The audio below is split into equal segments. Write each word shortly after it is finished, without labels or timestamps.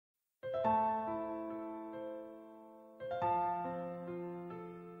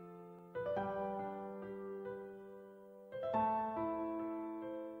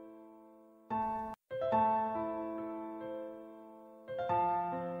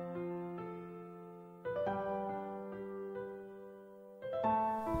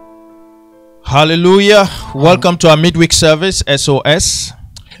Hallelujah. Welcome to our midweek service, SOS.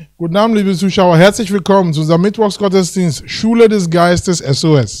 Guten Abend, liebe Zuschauer. Herzlich willkommen zu unserem Mittwochsgottesdienst Schule des Geistes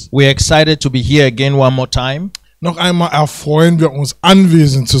SOS. We're excited to be here again one more time. Noch einmal erfreuen wir uns,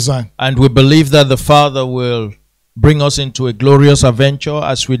 anwesend zu sein. And we believe that the Father will bring us into a glorious adventure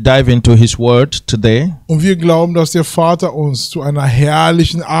as we dive into His Word today. Und wir glauben, dass der Vater uns zu einer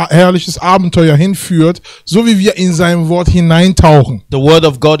herrliches Abenteuer hinführt, so wie wir in sein Wort hineintauchen. The Word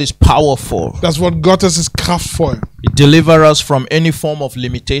of God is powerful. Das Wort Gottes ist kraftvoll. It delivers us from any form of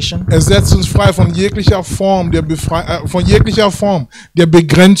limitation. Es setzt uns frei von jeglicher Form der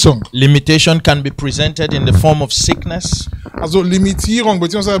Begrenzung. Limitation can be presented in the form of sickness. Also Limitierung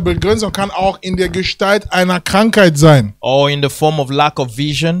bzw. Begrenzung kann auch in der Gestalt einer Krankheit sein. Or in the form of lack of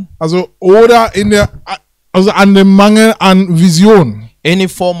vision. Also oder an dem Mangel an Vision. Any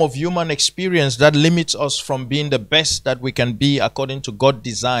form of human experience that limits us from being the best that we can be according to God's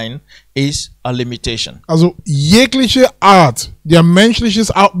design is a limitation. Also jegliche Art der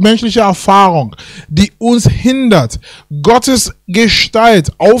menschliche Erfahrung, die uns hindert, Gottes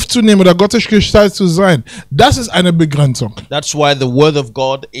Gestalt aufzunehmen oder Gottes Gestalt zu sein, das ist eine Begrenzung. That's why the Word of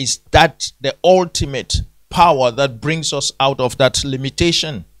God is the ultimate power that brings us out of that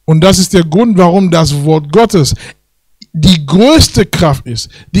limitation. Und das ist der Grund, warum das Wort Gottes die größte Kraft ist,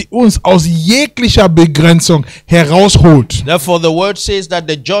 die uns aus jeglicher Begrenzung herausholt. Therefore the word says that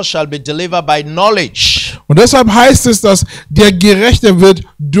the just shall be delivered by knowledge. Und deshalb heißt es, dass der Gerechte wird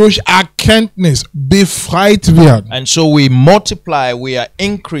durch Erkenntnis befreit werden. And so we multiply, we are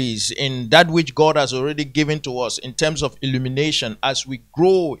increased in that which God has already given to us in terms of illumination as we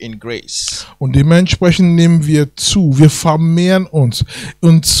grow in grace. Und dementsprechend nehmen wir zu, wir vermehren uns.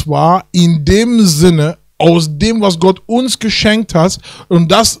 Und zwar in dem Sinne, aus dem, was Gott uns geschenkt hat,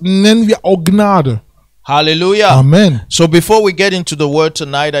 und das nennen wir auch Gnade. Hallelujah. Amen. So before we get into the word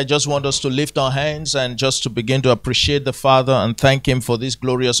tonight, I just want us to lift our hands and just to begin to appreciate the Father and thank Him for this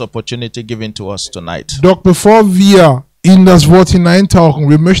glorious opportunity given to us tonight. Doch bevor wir in das Wort hineintauchen,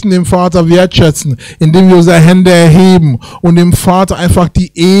 wir möchten den Vater wertschätzen, indem wir unsere Hände erheben und dem Vater einfach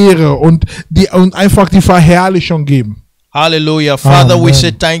die Ehre und einfach die Verherrlichung geben. Hallelujah. Father, Amen. we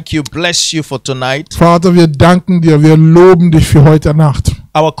say thank you, bless you for tonight. Vater, wir danken dir, wir loben dich für heute Nacht.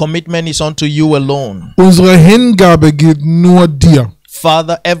 Our commitment is unto you alone. Unsere Hingabe gilt nur dir.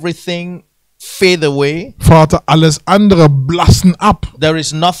 Father, everything fade away. Vater, alles andere blassen ab. There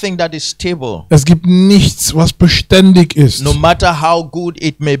is nothing that is stable. Es gibt nichts, was beständig ist. No matter how good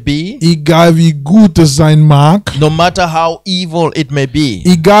it may be. Egal wie gut es sein mag. No matter how evil it may be.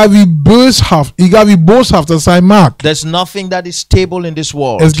 Egal wie boshaft es sein mag. There's nothing that is stable in this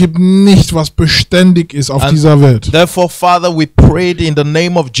world. Es gibt nichts, was beständig ist auf dieser Welt. Therefore, Father, we prayed in the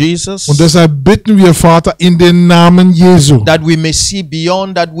name of Jesus. Und deshalb bitten wir, Vater, in den Namen Jesu, that we may see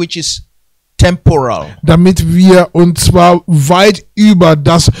beyond that which is temporal. Damit wir, und zwar weit über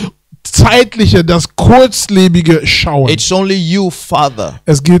das Zeitliche, das Kurzlebige schauen. It's only you, Father.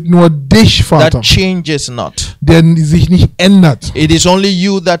 Es gilt nur dich, Vater, that changes not. Der sich nicht ändert. It is only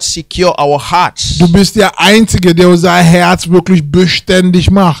you that secure our hearts. Du bist der Einzige, der unser Herz wirklich beständig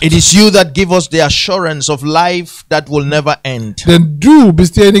macht. It is you that give us the assurance of life that will never end. Denn du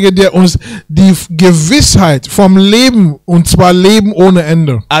bist derjenige, der uns die Gewissheit vom Leben, und zwar Leben ohne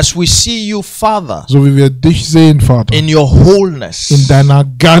Ende. As we see you, Father, so wie wir dich sehen, Vater, in your wholeness, in deiner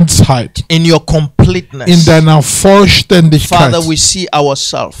Ganzheit, in your completeness, in deiner Vollständigkeit, Father, we see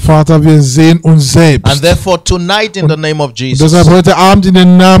ourselves. Vater, wir sehen uns selbst. And therefore tonight in the name of Jesus, deshalb heute Abend in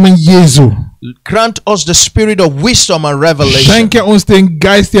den Namen Jesu, grant us the spirit of wisdom and revelation. Schenke uns den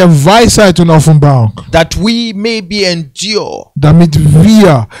Geist der Weisheit und Offenbarung, that we may be endure, damit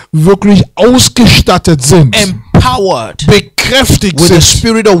wir wirklich ausgestattet sind, empowered, bekräftigt with sind, the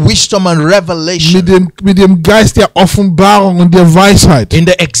spirit of wisdom and revelation, mit dem Geist der Offenbarung und der Weisheit, in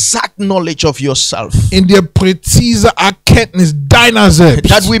the exact knowledge of yourself, in der präzise Erkenntnis deiner selbst,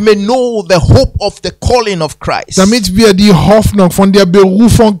 that we may know the hope of the calling of Christ, damit wir die Hoffnung von der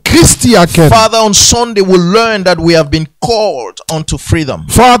Berufung Christi erkennen. Father, on Sunday we learn that we have been called unto freedom.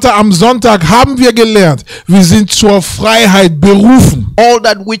 Vater, am Sonntag haben wir gelernt, wir sind zur Freiheit berufen. All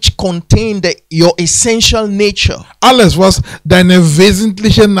that which contain your essential nature. Alles, was deine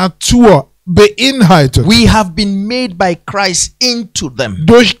wesentliche Natur beinhaltet. We have been made by Christ into them.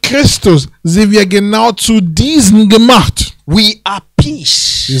 Durch Christus sind wir genau zu diesen gemacht. We are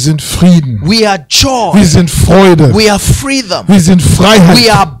peace. Wir sind Frieden. We are joy. Wir sind Freude. We are freedom. Wir sind Freiheit.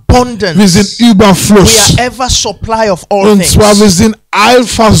 We are abundance. Wir sind We Überfluss. are ever supply of all Und things. zwar, wir sind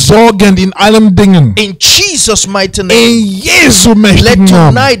allversorgend in allen Dingen. In Jesus' mighty name. In Jesu Let mächtigen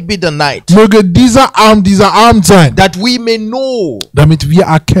Namen. tonight be the night Möge dieser Abend sein, that we may know damit wir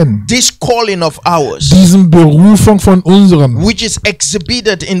erkennen, this calling of ours, diesen Berufung von unserem. which is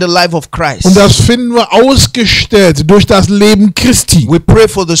exhibited in the life of Christ. Und das finden wir ausgestellt durch das Leben Christi. We pray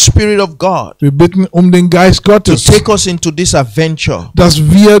for the Spirit of God Wir bitten um den Geist to Gottes, take us into this adventure dass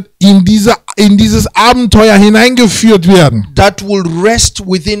wir in dieses Abenteuer hineingeführt werden, that will rest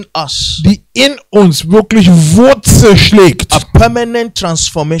within us, die in uns wirklich Wurzel schlägt. a permanent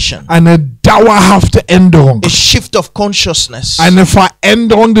transformation, Eine dauerhafte Änderung. a shift of consciousness Eine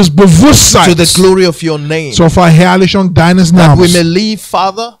Veränderung des to the Bewusstseins glory of your name, zur Verherrlichung deines that we Namens. may live,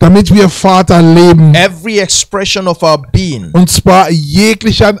 Father, Damit wir, Vater, leben. every expression of our being Und zwar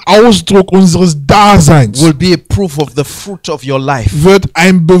jeglicher Ausdruck unseres Daseins will be a proof of the fruit of your life. wird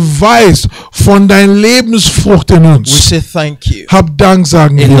ein Beweis von deiner Lebensfrucht in We uns. say thank you. Hab Dank,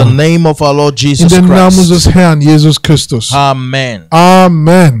 sagen In the wir. name of our Lord In Jesus den Namen Christ. unseres Herrn Jesus Christus. Amen.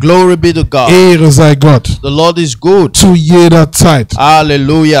 Amen. Glory be to God. Ehre sei Gott. The Lord is good. Zu jeder Zeit.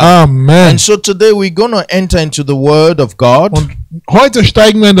 Hallelujah. Amen. And so today we're going to enter into the Word of God. Und heute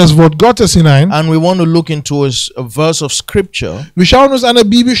steigen wir in das Wort Gottes hinein. And we want to look into a verse of Scripture. Wir schauen uns eine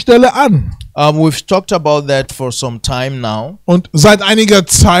Bibelstelle an. We've talked about that for some time now. Und seit einiger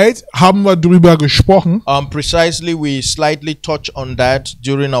Zeit haben wir darüber gesprochen. Precisely, we slightly touch on that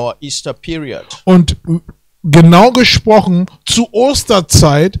during our Easter period. Und genau gesprochen, zu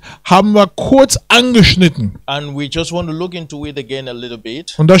Osterzeit haben wir kurz angeschnitten. And we just want to look into it again a little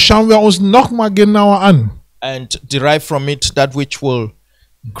bit Und das schauen wir uns nochmal genauer an. and derive from it that which will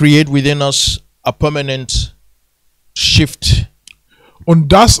create within us a permanent shift. Und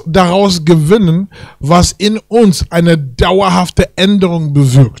das daraus gewinnen, was in uns eine dauerhafte Änderung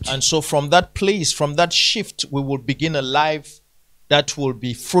bewirkt. And so from that place, from that shift, we will begin a life that will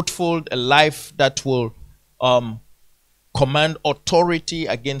be fruitful, a life that will command authority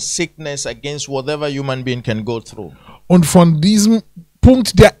against sickness, against whatever human being can go through. Und von diesem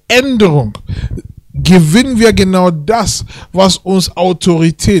Punkt der Änderung gewinnen wir genau das, was uns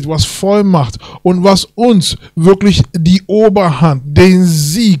Autorität, was Vollmacht und was uns wirklich die Oberhand, den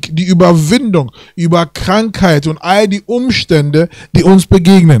Sieg, die Überwindung über Krankheit und all die Umstände, die uns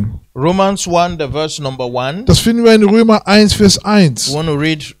begegnen. Romans 1, the verse number 1. Das finden wir in Römer 1, Vers We 1. want to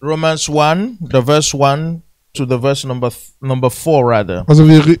read Romans 1, the verse 1 to the verse number 4 rather. Also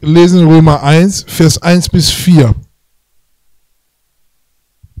wir lesen Römer 1, Vers 1 bis 4.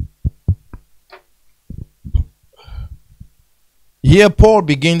 Here Paul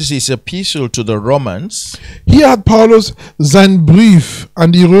begins his epistle to the Romans. Hier hat Paulus seinen Brief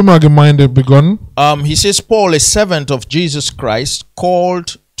an die Römergemeinde begonnen. He says, Paul, a servant of Jesus Christ,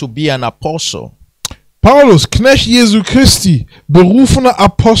 called to be an apostle, Paulus, Knecht Jesu Christi, berufener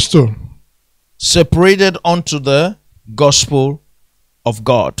Apostel, separated unto the gospel of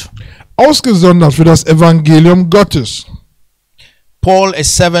God. ausgesondert für das Evangelium Gottes. Paul, a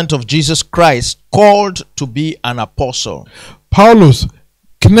servant of Jesus Christ, called to be an apostle. Paulus,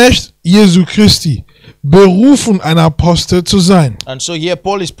 Knecht Jesu Christi, berufen, ein Apostel zu sein. And so here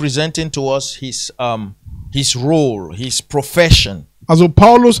Paul is presenting to us his role, his profession. Also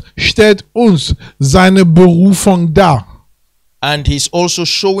Paulus stellt uns seine Berufung dar. And he's also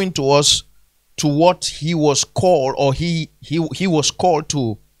showing to us to what he was called, or he was called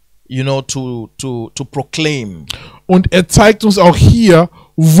to, to proclaim. Und zeigt uns auch hier,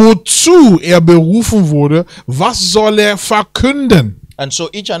 wozu berufen wurde, was soll verkünden. And so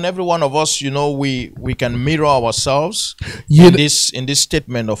each and every one of us, we can mirror ourselves Jed- in this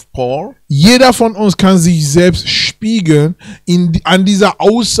statement of Paul. Jeder von uns kann sich selbst spiegeln an dieser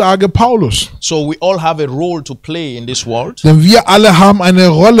Aussage Paulus. So we all have a role to play in this world. Denn wir alle haben eine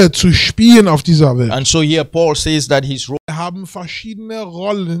Rolle zu spielen auf dieser Welt. And so here Paul says that his role, Wir haben verschiedene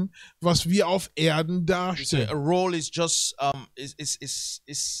Rollen, was wir auf Erden a darstellen. role is just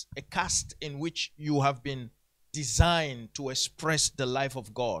is a cast in which you have been designed to express the life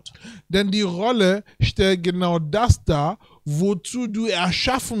of God. Denn die Rolle stellt genau das dar, wozu du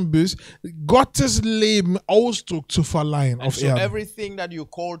erschaffen bist, Gottes Leben Ausdruck zu verleihen And auf so Erden. everything that you're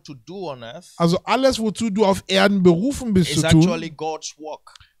called to do on earth Also alles, wozu du auf Erden berufen bist is zu tun, actually God's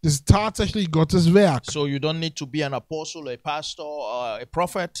work. das ist tatsächlich Gottes Werk. So you don't need to be an apostle, a pastor, or a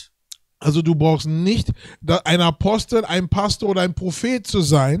prophet. Also du brauchst nicht ein Apostel, ein Pastor oder ein Prophet zu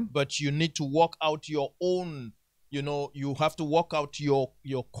sein, But you need to walk out your own, you have to walk out your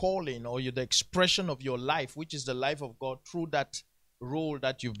calling or the expression of your life, which is the life of God, through that role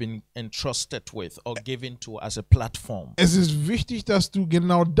that you've been entrusted with or given to as a platform. Es ist wichtig, dass du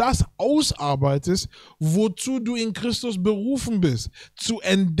genau das ausarbeitest, wozu du in Christus berufen bist. Zu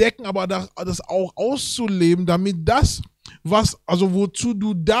entdecken, aber das auch auszuleben, damit das, wozu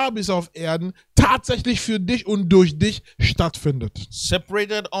du da bist auf Erden, tatsächlich für dich und durch dich stattfindet.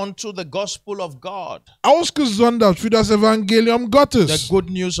 Separated unto the gospel of God. Ausgesondert für das Evangelium Gottes. The good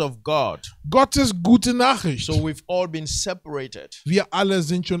news of God. Gottes gute Nachricht. So we've all been separated. Wir alle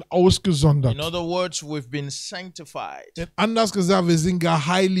sind schon ausgesondert. In other words, we've been sanctified. Anders gesagt, wir sind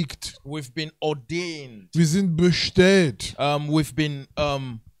geheiligt. We've been ordained. Wir sind bestellt. We've been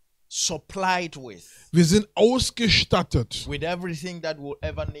supplied with. Wir sind ausgestattet. With everything that we'll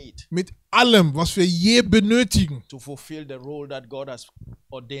ever need. Mit allem, was wir je benötigen. To fulfill the role that God has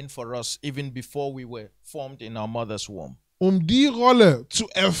ordained for us even before we were formed in our mother's womb. Die Rolle zu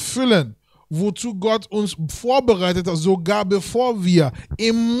erfüllen, wozu Gott uns vorbereitet hat, sogar bevor wir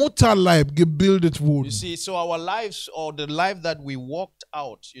im Mutterleib gebildet wurden. You see, so our lives, or the life that we walked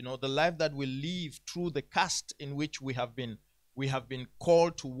out, the life that we live through the cast in which we have been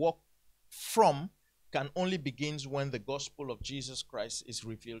called to walk from, can only begins when the gospel of Jesus Christ is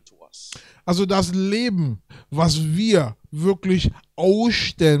revealed to us. Also das Leben, was wir wirklich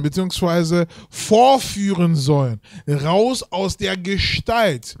ausstellen bzw. vorführen sollen, raus aus der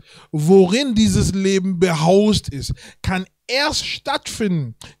Gestalt, worin dieses Leben behaust ist, kann erst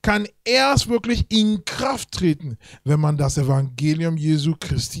stattfinden, kann erst wirklich in Kraft treten, wenn man das Evangelium Jesu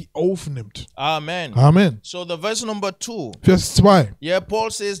Christi aufnimmt. Amen. Amen. So the verse number 2. Vers 2. Yeah,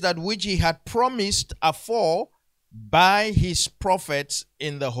 Paul says that which he had promised afore by his prophets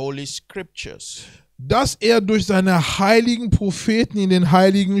in the Holy Scriptures. Dass durch seine heiligen Propheten in den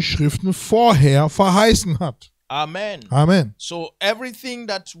heiligen Schriften vorher verheißen hat. Amen. Amen. So everything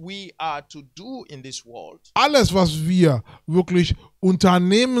that we are to do in this world, alles, was wir wirklich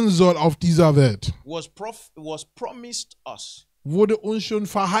unternehmen soll auf dieser Welt, was promised us, wurde uns schon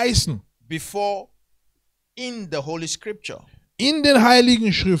verheißen. Before in the Holy Scripture. In den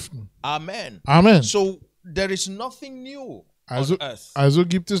heiligen Schriften. Amen. Amen. So there is nothing new. Also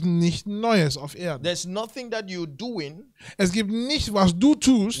gibt es nichts Neues auf Erden. There's nothing that you're doing. Es gibt nichts, was du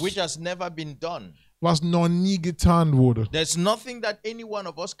tust, which has never been done. Was noch nie getan wurde. There's nothing that any one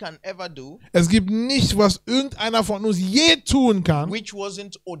of us can ever do. Es gibt nichts, was irgendeiner von uns je tun kann, which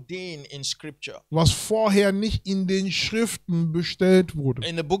wasn't ordained in Scripture. Was vorher nicht in den Schriften bestellt wurde.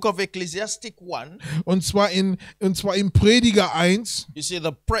 In the book of Ecclesiastic 1. Und zwar im Prediger 1. You see,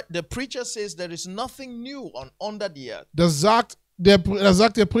 the preacher says there is nothing new under the earth. Das sagt der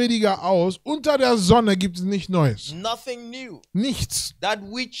Prediger aus, unter der Sonne gibt es nichts Neues. Nothing new. Nichts. That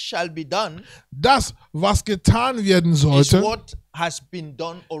which shall be done, das, was getan werden sollte, is what has been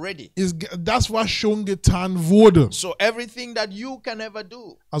done already. Ist das, was schon getan wurde. So everything that you can ever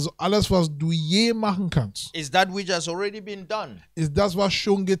do, also alles, was du je machen kannst, is that which has already been done. Ist das, was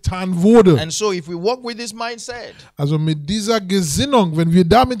schon getan wurde. And so if we walk with this mindset, also mit dieser Gesinnung, wenn wir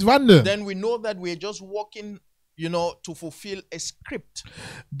damit wandeln, then we know that we are just walking, to fulfill a script.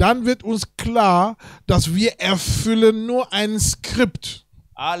 Dann wird uns klar, dass wir erfüllen nur ein Skript.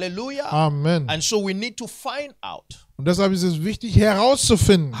 Hallelujah. Amen. And so we need to find out. Und deshalb ist es wichtig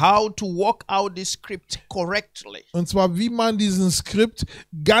herauszufinden, how to walk out this script correctly. Und zwar, wie man diesen Skript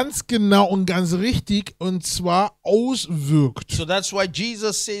ganz genau und ganz richtig und zwar auswirkt. So that's why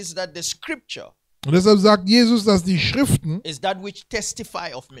Jesus says that the scripture Und deshalb sagt Jesus, dass die Schriften is that which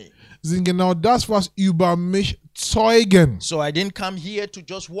testify of me. Sind genau das, was über mich zeugen. So I didn't come here to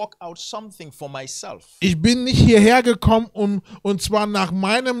just walk out something for myself. Ich bin nicht hierher gekommen, und zwar nach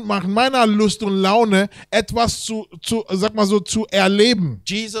meiner Lust und Laune etwas zu erleben.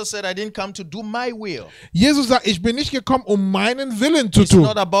 Jesus said, I didn't come to do my will. Jesus sagt, ich bin nicht gekommen, um meinen Willen zu It's tun.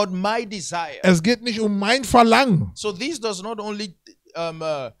 not about my desire. Es geht nicht um mein Verlangen. So this does not only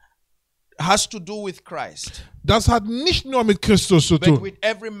has to do with Christ. Das hat nicht nur mit Christus zu tun, but with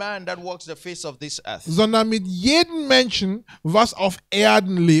every man that walks the face of this earth. Sondern mit jedem Menschen, was auf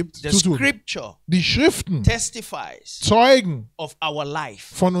Erden lebt, the zu tun. Scripture die Schriften testifies zeugen of our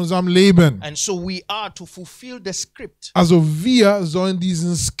life. Von unserem Leben. And so we are to fulfill the script. Also wir sollen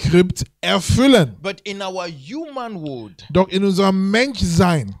diesen Skript erfüllen. But in our humanhood, doch in unserem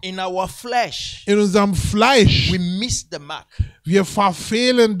Menschsein, in our flesh, in unserem Fleisch, we miss the mark. Wir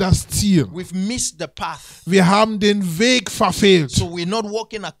verfehlen das Ziel. We've missed the path. Wir haben den Weg verfehlt. So we're not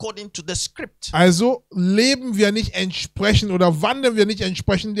walking according to the script. Also leben wir nicht entsprechend oder wandeln wir nicht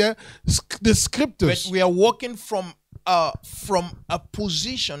entsprechend des Skriptes. But we are walking from a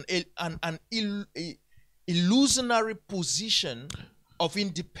position, an illusionary position of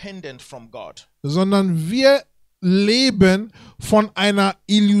independence from God. Sondern wir leben von einer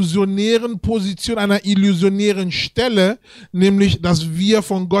illusionären Position, einer illusionären Stelle, nämlich, dass wir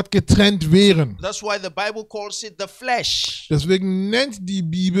von Gott getrennt wären. That's why the Bible calls it the flesh. Deswegen nennt die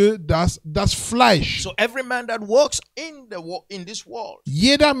Bibel das Fleisch. So every man that walks in this world,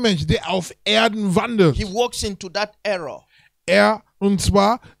 Jeder Mensch, der auf Erden wandelt, he walks into that error. er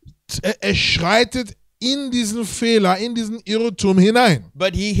schreitet in diesen Fehler, in diesen Irrtum hinein.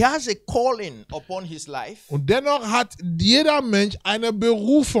 But he has a calling upon his life Und dennoch hat jeder Mensch eine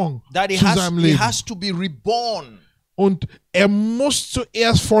Berufung that zu seinem he Leben. has to be reborn Und er muss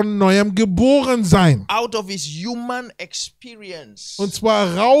zuerst von Neuem geboren sein. out of his human experience, Und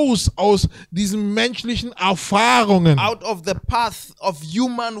zwar raus aus diesen menschlichen Erfahrungen. out of the path of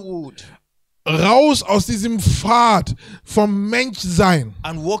humanhood, Raus aus diesem Pfad vom Menschsein.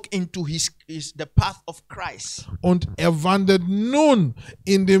 and walk into the path of Christ. Und er wandert nun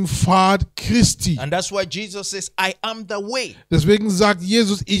in dem Pfad Christi. And that's why Jesus says, I am the way. Deswegen sagt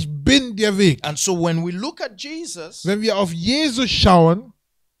Jesus, ich bin der Weg. And so when we look at Jesus, Wenn wir auf Jesus schauen,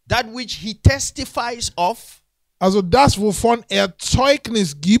 that which he testifies of, also das, wovon er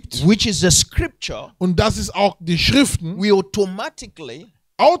Zeugnis gibt, which is the scripture, und das ist auch die Schriften, we automatically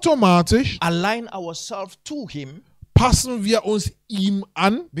automatisch align ourselves to him passen wir uns ihm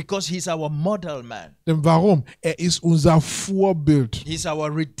an. because he's our model man. Denn warum? Er ist unser Vorbild. He's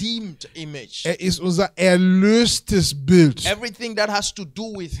our redeemed image. Er ist unser erlöstes Bild. Everything that has to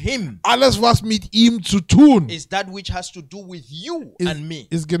do with him Alles, was mit ihm zu tun is that which has to do with you ist, and me.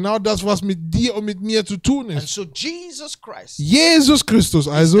 ist genau das, was mit dir und mit mir zu tun And ist. so Jesus Christ, Jesus Christus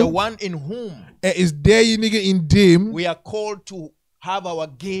the also, one in whom er ist derjenige, in dem we are called to have our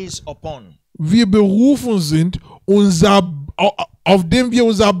gaze upon. wir berufen sind, auf dem wir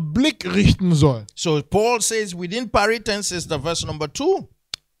unser Blick richten sollen. So Paul says within parentheses, the verse number 2,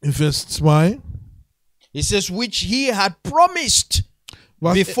 In Vers 2, he says, which he had promised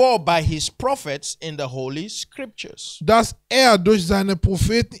was before by his prophets in the holy scriptures. dass er durch seine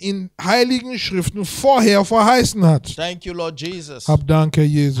Propheten in heiligen Schriften vorher verheißen hat. Thank you, Lord Jesus. Hab Dank, Herr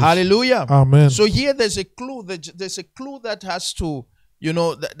Jesus. Hallelujah. Amen. So here there's a clue. There's a clue that has to,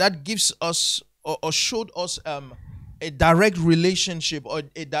 that gives us or showed us a direct relationship or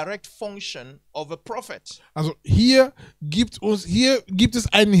a direct function of a prophet. Also hier gibt es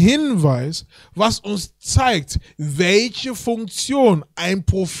einen Hinweis, was uns zeigt, welche Funktion ein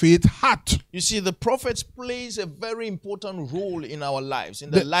Prophet hat. You see, the prophets plays a very important role in our lives,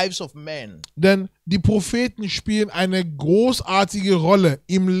 in the lives of men. Denn die Propheten spielen eine großartige Rolle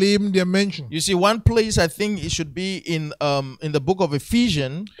im Leben der Menschen. You see, one place I think it should be in the book of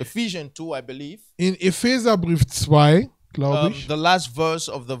Ephesians 2, I believe. In Epheserbrief 2, glaube ich, The last verse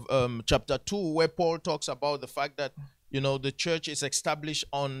of the chapter 2, where Paul talks about the fact that the church is established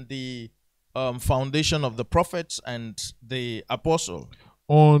on the foundation of the prophets and the apostle.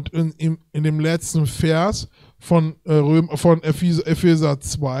 und in dem letzten Vers von Epheser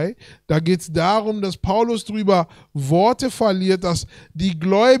 2, da geht es darum, dass Paulus darüber Worte verliert, dass die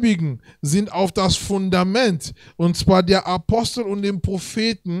Gläubigen sind auf das Fundament, und zwar der Apostel und den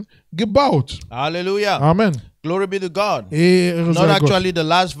Propheten, gebaut. Hallelujah. Amen. Glory be to God. Ehre Not sei Gott. actually the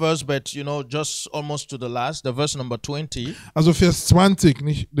last verse, but just almost to the last, the verse number 20. Also Vers 20,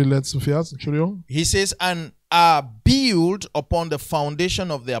 nicht den letzten Vers, Entschuldigung. He says, and are built upon the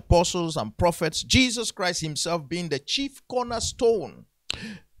foundation of the apostles and prophets, Jesus Christ himself being the chief cornerstone.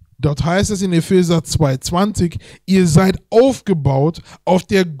 Dort heißt es in Epheser 2,20, ihr seid aufgebaut auf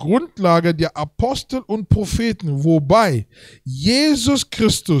der Grundlage der Apostel und Propheten, wobei Jesus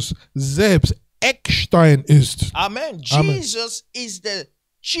Christus selbst Eckstein ist. Amen. Amen. Jesus is the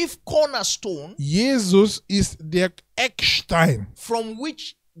chief cornerstone Jesus ist der Eckstein, from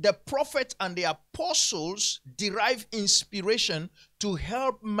which the prophets and the apostles derive inspiration to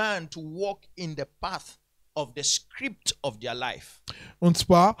help man to walk in the path of the script of their life. und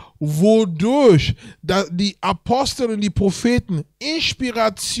zwar wodurch die Apostel und die Propheten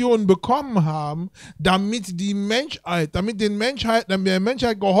Inspiration bekommen haben, damit der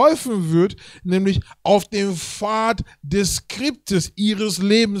Menschheit geholfen wird, nämlich auf dem Pfad des Skriptes ihres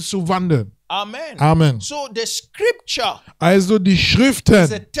Lebens zu wandeln. Amen. Amen. So the scripture Also die is a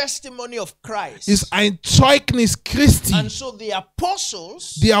Schriften testimony of Christ. ist ein Zeugnis Christi. And so the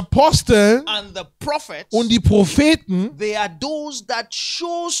apostles Die Apostel and the prophets, und die Propheten they are those that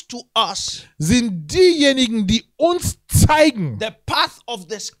shows to us sind diejenigen, die uns zeigen, the path of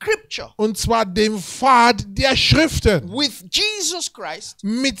the scripture und zwar den Pfad der Schriften, with Jesus Christ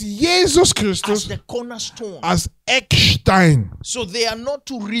mit Jesus as Christus the cornerstone. als Eckstein. So they are not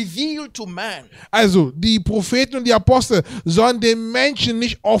to reveal to man. Also die Propheten und die Apostel sollen den Menschen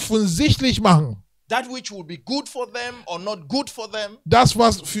nicht offensichtlich machen. that which will be good for them or not good for them, das,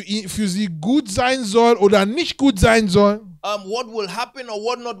 was für sie gut sein soll oder nicht gut sein soll. what will happen or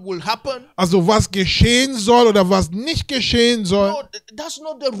what not will happen. Also was geschehen soll oder was nicht geschehen soll. No, that's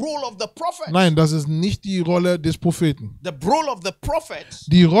not the role of the prophet. Nein, das ist nicht die Rolle des Propheten. The role of the prophet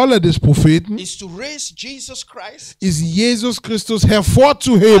Die Rolle des Propheten is to raise Jesus Christ ist, Jesus Christus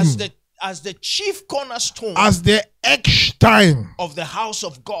hervorzuheben as the chief cornerstone als der Eckstein of the house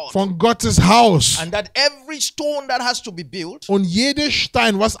of God. von Gottes Haus. And that every stone that has to be built, Und jeder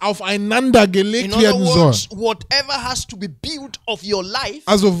Stein, was aufeinander in gelegt other werden soll, words, whatever has to be built of your life,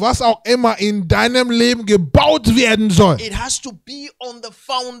 also was auch immer in deinem Leben gebaut werden soll, it has to be on the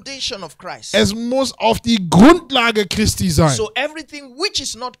foundation of Christ. es muss auf die Grundlage Christi sein. So everything which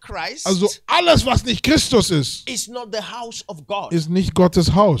is not Christ Also alles, was nicht Christus ist, is not the house of God. ist nicht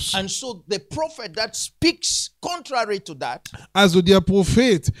Gottes Haus. And so the prophet that speaks contrary to that Also der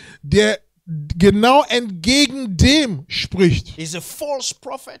Prophet, der genau entgegen dem spricht, is a false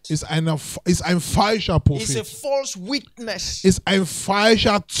prophet, ist ein falscher is a Prophet, false witness ist ein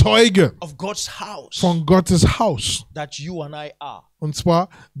falscher Zeuge of God's house von Gottes Haus. that you and I are. Und zwar,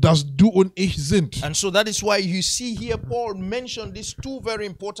 dass du und ich sind. And so that is why you see here Paul mentioned these two very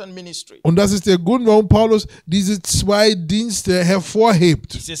important ministries. Und das ist der Grund, warum Paulus diese zwei Dienste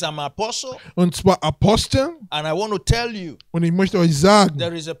hervorhebt. He says, I'm an apostle, Und zwar Apostel. and I want to tell you Und ich möchte euch sagen,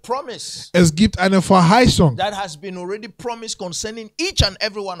 there is a promise es gibt eine Verheißung. that has been already promised concerning each and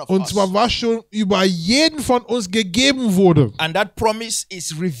every one of Und us. zwar, was schon über jeden von uns gegeben wurde. And that promise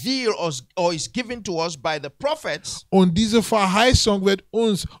is revealed or is given to us by the prophets. Und diese Verheißung wird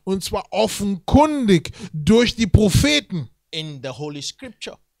uns, und zwar offenkundig durch die Propheten In the Holy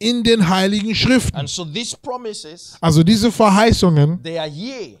Scripture. in den Heiligen Schriften. And so these promises, Also diese Verheißungen, they are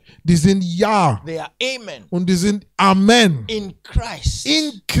yea, die sind Ja they are amen und die sind Amen. in Christ.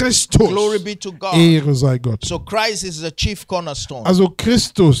 In Christus. Glory be to God. Ehre sei Gott. So Christ is the chief cornerstone. Also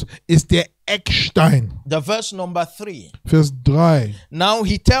Christus ist der Eckstein. The verse number 3. Vers 3. Now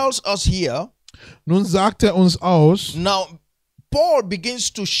he tells us here, Nun sagt er uns aus, now Paul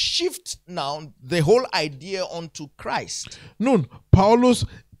begins to shift now the whole idea onto Christ. nun, Paulus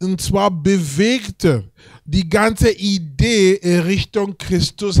und zwar bewegte die ganze Idee Richtung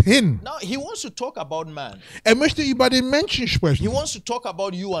Christus hin. Now he wants to talk about man. Er möchte über den Menschen He sprechen. wants to talk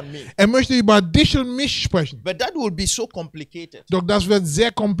about you and me. Er möchte über dich und mich sprechen. But that will be so complicated Doch das wird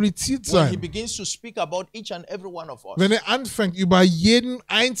sehr kompliziert when he sein, begins to speak about each and every one of us. wenn er anfängt, über jeden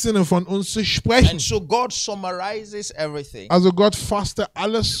einzelnen von uns zu sprechen. And so God summarizes everything Also Gott fasste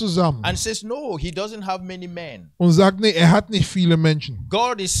alles zusammen and says, no, he doesn't have many men. und sagt, nee, er hat nicht viele Menschen.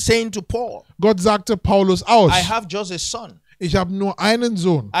 God is saying to Paul, Gott sagte Paulus aus, I have just a son. ich habe nur einen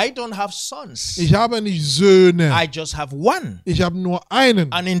Sohn. I don't have sons. Ich habe nicht Söhne. I just have one. Ich habe nur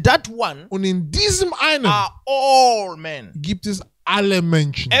einen. And in that one Und in diesem einen are all men. gibt es alle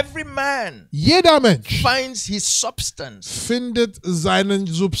Menschen. Every man Jeder Mensch finds his substance, findet seine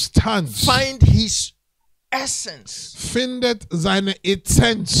Substanz, find his essence, findet seine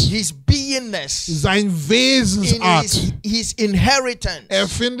Essenz, his beingness, sein in Wesensart. his inheritance. Er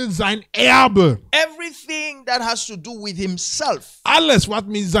findet sein Erbe. Everything that has to do with himself Alles, was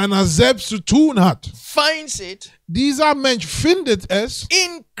mit seiner selbst zu tun hat. finds it Dieser Mensch findet es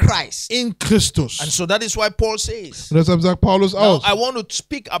in Christ. in Christus. And so that is why Paul says, Und deshalb sagt Paulus now aus. I want to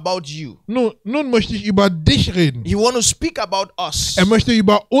speak about you. Nun möchte ich über dich reden. He want to speak about us. Er möchte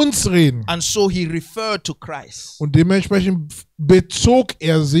über uns reden. And so he referred to Christ. Und dementsprechend bezog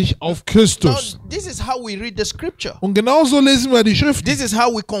er sich auf Now, Christus. this is how we read the scripture. Und genauso lesen wir die Schrift. This is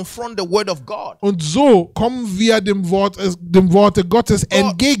how we confront the word of God. Und so kommen wir dem Worte Gottes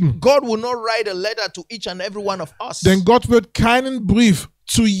entgegen. God will not write a letter to each and every one of us. Denn Gott wird keinen Brief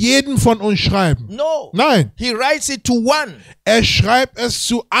zu jedem von uns schreiben. No. Nein, He writes it to one, er schreibt es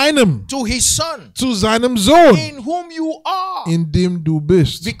zu einem, to his son, zu seinem Sohn, in whom you are. in dem du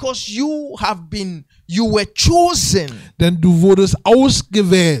bist. Because you were chosen Denn du wurdest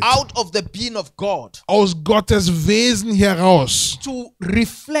ausgewählt out of the being of God aus Gottes Wesen heraus, to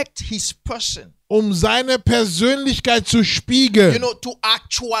reflect his person, um seine Persönlichkeit zu you spiegeln, know, to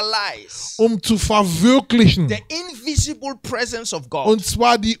actualize um zu verwirklichen. the invisible presence of God. Und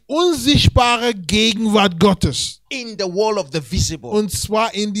zwar die unsichtbare Gegenwart Gottes. in the world of the visible. Und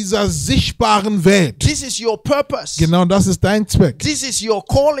zwar in dieser sichtbaren Welt. This is your purpose. Genau das ist dein Zweck. This is your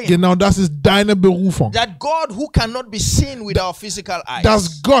calling. Genau das ist deine Berufung. That God, who cannot be seen with our physical eyes,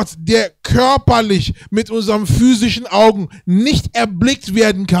 Dass Gott, der körperlich mit unseren physischen Augen nicht erblickt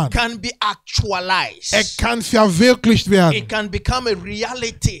werden kann, can be actualized. er kann verwirklicht werden. It can become a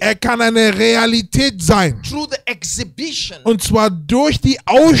reality Er kann eine Realität sein. through the exhibition Und zwar durch die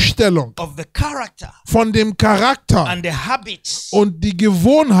Ausstellung of the character von dem Charakter and the habits und die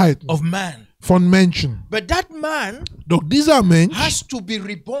Gewohnheiten of man. von Menschen. But that man Doch dieser Mensch, has to be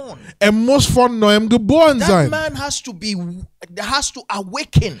reborn. er muss von neuem geboren That sein. man has to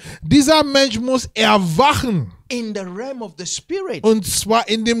awaken Dieser Mensch muss erwachen. in the realm of the spirit. Und zwar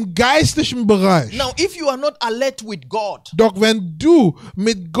in dem geistlichen Bereich. Now, if you are not alert with God, Doch wenn du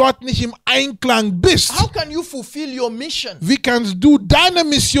mit Gott nicht im Einklang bist, how can you fulfill your mission? wie kannst du deine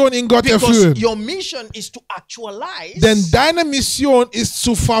Mission in Gott Because erfüllen? your mission is to actualize Denn deine Mission ist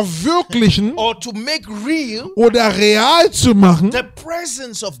zu verwirklichen or to make real oder real zu machen the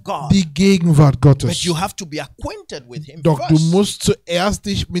presence of God. die Gegenwart But Gottes. you have to be acquainted with Him Doch du first. musst zuerst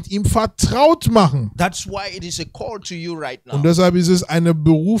dich mit ihm vertraut machen. That's why it is a call to you right now. Und deshalb ist es eine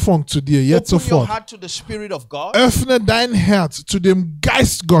Berufung zu dir, jetzt Open your sofort. heart to the Spirit of God, Öffne dein Herz zu dem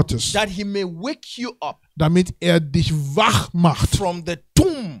Geist Gottes, that He may wake you up damit er dich wach macht. from the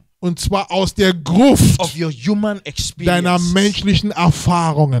tomb Und zwar aus der Gruft of your human deiner experience. menschlichen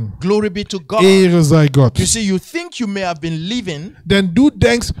Erfahrungen. Glory be to God. Ehre sei Gott. You see, you think you may have been living, Denn du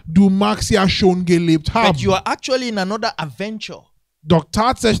denkst, du magst ja schon gelebt but you haben. are actually in another adventure. Doch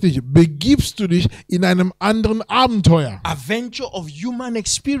tatsächlich begibst du dich in einem anderen Abenteuer. Adventure of human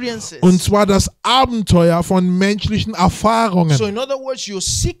experiences. Und zwar das Abenteuer von menschlichen Erfahrungen. So in other words, you're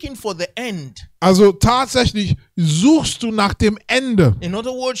seeking for the end. Also tatsächlich suchst du nach dem Ende. In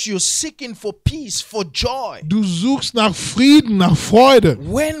other words, you're seeking for peace, for joy. Du suchst nach Frieden, nach Freude.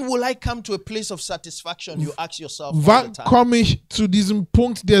 When will I come to a place of satisfaction? You ask yourself all the Wann time. komme ich zu diesem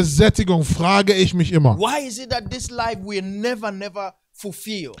Punkt der Sättigung, frage ich mich immer. Why is it that this life will never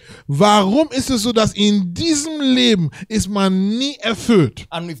fulfill? Warum ist es so, dass in diesem Leben ist man nie erfüllt?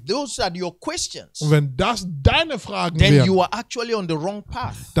 And if those are your questions, Und wenn das deine Fragen then wären, you are actually on the wrong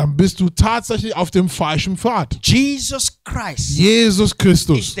path. dann bist du tatsächlich auf dem falschen Pfad. Jesus Christ Jesus is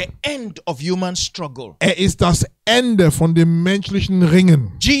Christus, the end of human struggle. er ist das Ende von dem menschlichen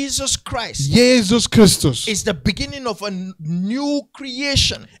Ringen. Jesus Christ Jesus Christus, is the beginning of a new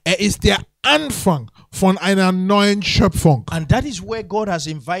creation. er ist der Anfang von einer neuen Schöpfung. And that is where God has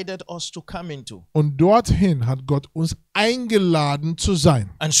invited us to come into. Und dorthin hat Gott uns eingeladen zu sein.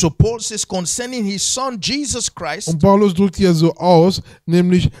 And so Paul says concerning his son Jesus Christ, Und Paulus drückt hier so aus,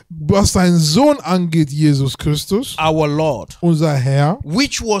 nämlich was seinen Sohn angeht, Jesus Christus, our Lord, unser Herr,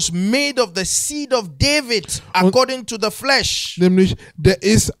 which was made of the seed of David according to the flesh, nämlich der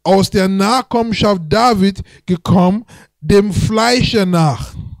ist aus der Nachkommenschaft David gekommen, dem Fleische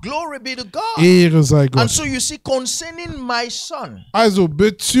nach. glory be to God. Ehre sei And Gott. so you see, concerning my son, Also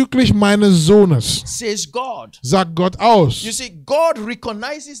bezüglich meines Sohnes, says God. sagt Gott aus. You see, God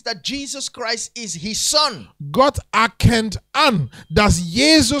recognizes that Jesus Christ is his son. Gott erkennt an, dass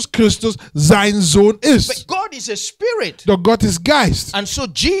Jesus Christus sein Sohn But ist. God is a spirit. Doch Gott ist Geist. And so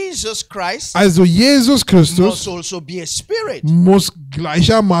Jesus Christ Also Jesus must Christus also be a spirit. muss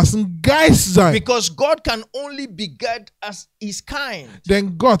gleichermaßen Geist sein. Because God can only beget as his kind.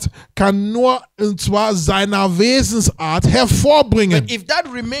 Denn Gott kann nur, und zwar seiner Wesensart, hervorbringen. But if that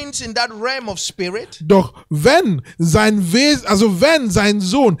remains in that realm of spirit, Doch wenn sein Wesen, also wenn sein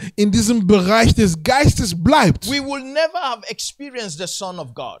Sohn in diesem Bereich des Geistes bleibt, we will never have experienced the Son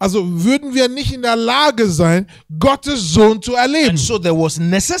of God. also würden wir nicht in der Lage sein, Gottes Sohn zu erleben. And so there was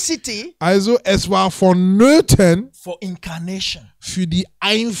necessity Also es war vonnöten for incarnation. für die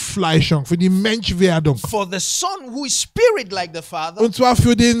Einfleischung, für die Menschwerdung. For the Son who is spirit like the Father Und zwar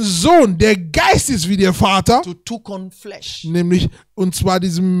für den Sohn, der Geist ist wie der Vater, to take on flesh. nämlich und zwar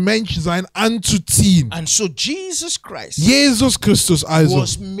diesem Menschsein anzuziehen. And so Jesus Christ Jesus Christus also.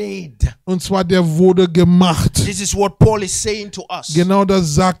 was made. Und zwar der wurde gemacht. This is what Paul is saying to us. Genau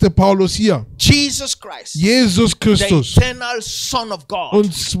das sagte Paulus hier. Jesus Christ, Jesus the Christus. eternal Son of God,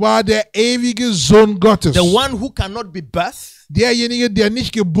 Und zwar der ewige Sohn Gottes. the one who cannot be birthed, Derjenige, der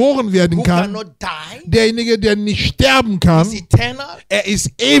nicht geboren werden who kann. cannot die, Derjenige, der nicht sterben is kann. eternal, Er ist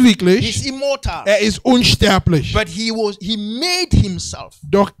is ewiglich. immortal. Er ist unsterblich. But he made himself.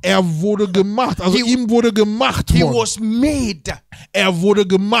 Doch er wurde gemacht. Also He- ihm wurde gemacht He worden. was made Er wurde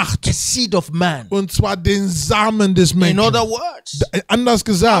gemacht. a seed of man. Und zwar den Samen des In Menschen. other words, Anders out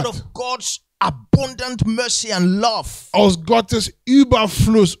gesagt, of God's abundant mercy and love, aus Gottes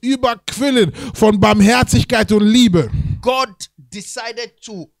Überfluss, Überquillen von Barmherzigkeit und Liebe, God decided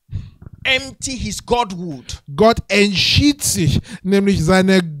to empty his Godhood. Gott entschied sich, nämlich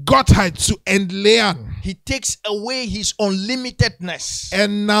seine Gottheit zu entleeren. He takes away his unlimitedness Er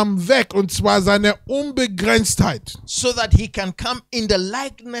nahm weg, und zwar seine Unbegrenztheit, so that he can come in the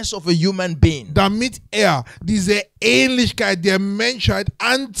likeness of a human being. damit er diese Ähnlichkeit der Menschheit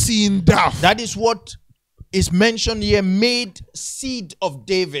anziehen darf. That is what is mentioned here, made seed of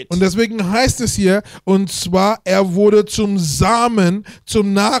David. Und deswegen heißt es hier, und zwar, er wurde zum Samen,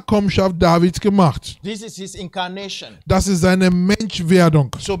 zum Nachkommenschaft Davids gemacht. This is his incarnation. Das ist seine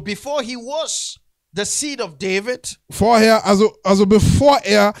Menschwerdung. So before he was the seed of David, Vorher, also bevor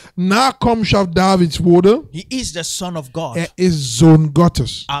er Nachkommenschaft Davids wurde, he is the Son of God. er ist Sohn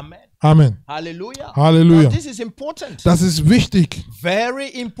Gottes. Amen. Amen. Hallelujah. Halleluja. Now, this is important. Das ist wichtig. Very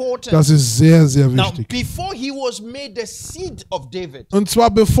important. Das ist sehr, sehr Now, wichtig. before he was made the seed of David, Und zwar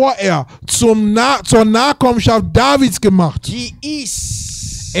bevor er zur Nachkommenschaft Davids gemacht, he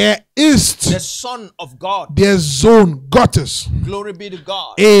is er ist the Son of God. der Sohn Gottes. Glory be to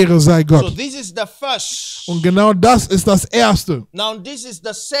God. Ehre sei So Gott. this is the first. Und genau das ist das Erste. Now this is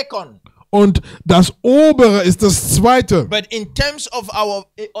the second. Und das Obere ist das Zweite. But in terms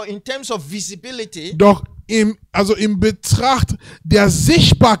of visibility, Doch im Betracht der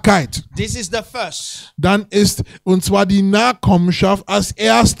Sichtbarkeit, this is the first. dann ist, und zwar die Nachkommenschaft als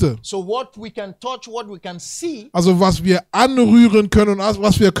Erste. So what we can touch, what we can see, Also was wir anrühren können und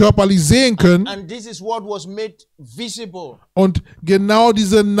was wir körperlich sehen können. and this is what was made visible. Und genau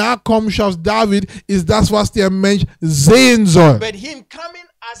diese Nachkommenschaft David ist das, was der Mensch sehen soll. But him coming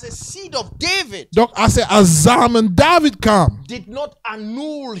as a seed of David Doch als er als Samen David kam, did not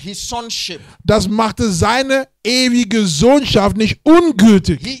annul his sonship. das machte seine ewige Sohnschaft nicht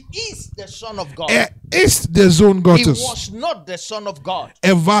ungültig. He is the Son of God. Er ist der Sohn He Gottes. was not the Son of God.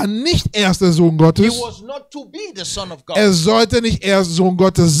 Er war nicht erst der Sohn He Gottes. was not to be the Son of God. Er sollte nicht erst Sohn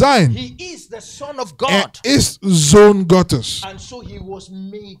Gottes sein. He is the Son of Er God. ist Sohn Gottes. And so he was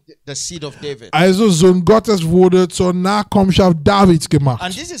made the seed of David. Also Sohn Gottes wurde zur Nachkommenschaft Davids And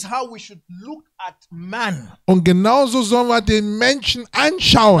gemacht. this is how we should look at man. Und genauso sollen wir den Menschen Now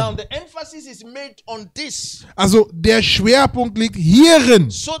anschauen. the emphasis is made on this Also der Schwerpunkt liegt hierin,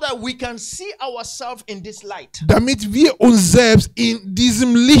 so that we can see ourselves in this light. damit wir uns selbst in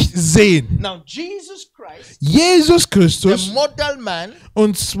diesem Licht sehen. Now Jesus Christ, Jesus the Christus, model man,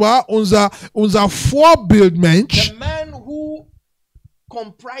 und zwar unser Vorbildmensch, the man who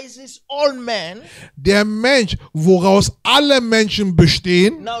comprises all men. der Mensch, woraus alle Menschen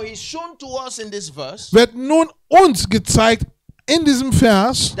bestehen, Now he's shown to us in this verse wird nun uns gezeigt in diesem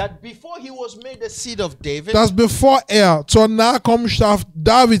Vers, that before he was made the seed of David, dass bevor er zur Nachkommenschaft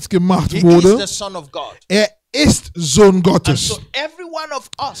Davids gemacht he is wurde, the Son of God. er ist Sohn And Gottes. so every one of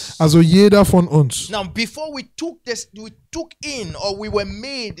us, Also jeder von uns. now before we took in or we were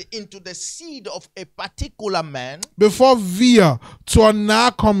made into the seed of a particular man, Bevor wir zur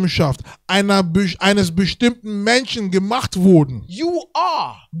Nachkommenschaft eines bestimmten Menschen gemacht wurden, you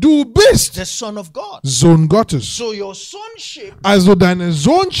are du bist the Son of God. Sohn Gottes. So your sonship Also deine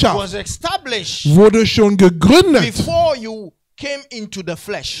Sohnschaft was established wurde schon gegründet, before you came into the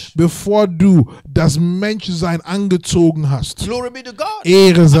flesh. bevor du das Menschsein angezogen hast. Glory be to God.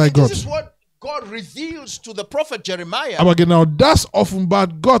 Ehre sei This is Gott. what God reveals to the prophet Jeremiah Aber genau das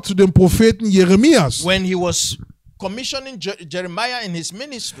offenbart Gott zu dem Propheten Jeremias, when he was commissioning Jeremiah in his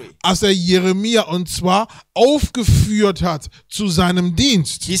ministry. als er Jeremia und zwar aufgeführt hat zu seinem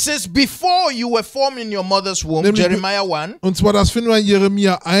Dienst. He says, before you were formed in your mother's womb, Nämlich- Jeremiah 1, Und zwar, das finden wir in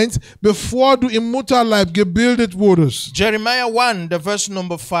Jeremia 1, bevor du im Mutterleib gebildet wurdest. Jeremiah 1, the verse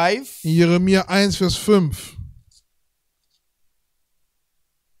number 5. In Jeremia 1, Vers 5.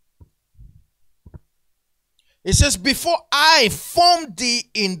 It says, before I formed thee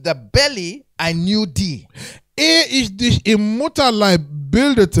in the belly, I knew thee. Ehe ich dich im Mutterleib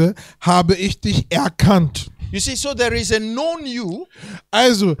bildete, habe ich dich erkannt. You see, so there is a known you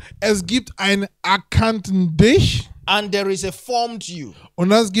Also, es gibt einen erkannten Dich and there is a formed you.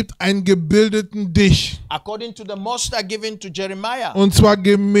 und es gibt einen gebildeten Dich. According to the muster given to Jeremiah. Und zwar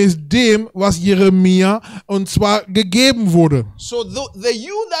gemäß dem, was Jeremia und zwar gegeben wurde. So the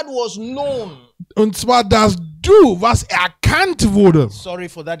you that was known, Und zwar das Du, was erkannt wurde. sorry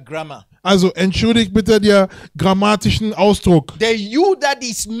for that grammar. Also entschuldigt bitte der grammatischen Ausdruck. The you that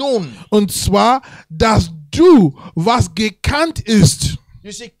is known, Und zwar das Du, was gekannt ist,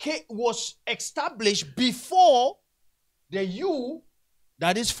 you see, was established before the you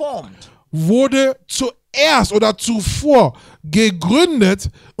that is formed. wurde zuerst oder zuvor gegründet,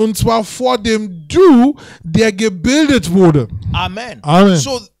 und zwar vor dem Du, der gebildet wurde. Amen. Amen.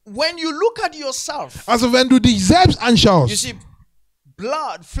 So when you look at yourself, Also wenn du dich selbst you anschaust, see,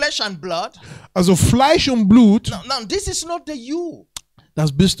 blood, flesh and blood. also Fleisch und Blut, Now this is not the you.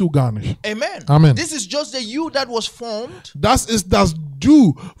 das bist du gar nicht. Amen. Amen. This is just the you that was formed Das ist das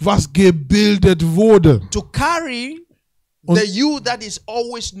Du, was gebildet wurde, to carry the you that is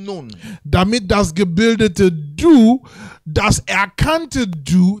always known. damit das gebildete Du, das erkannte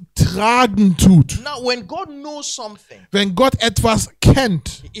Du, tragen tut. Now, when God knows something, Wenn Gott etwas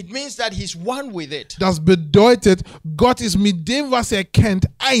kennt, it means that He's one with it. das bedeutet, Gott ist mit dem, was er kennt,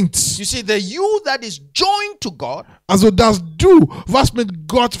 eins. You see, the you that is joined to God, Also das Du, was mit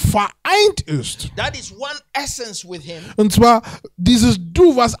Gott vereint ist. that is one essence with Him. Und zwar dieses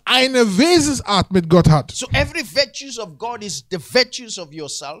Du, was eine Wesensart mit Gott hat. So every virtues of God is the virtues of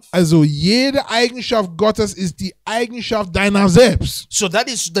yourself. Also jede Eigenschaft Gottes ist die Eigenschaft deiner selbst. So that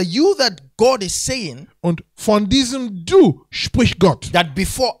is the you that God is saying Und von diesem Du spricht Gott. that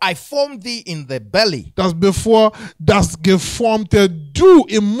before I formed thee in the belly, Dass bevor das geformte Du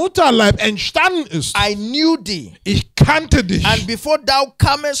im Mutterleib entstanden ist, I knew thee. ich kannte dich. And before thou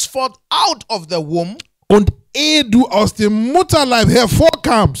comest forth out of the womb, Und ehe du aus dem Mutterleib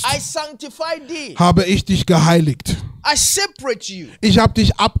hervorkamst, I sanctified thee. habe ich dich geheiligt. I separate you. Ich habe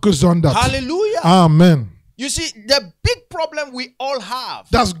dich abgesondert. Hallelujah. Amen. You see, the big problem we all have,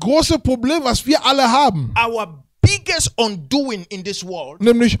 Das große Problem, was wir alle haben, our biggest undoing in this world,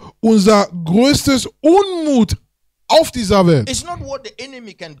 nämlich unser größtes Unmut auf dieser Welt, is not what the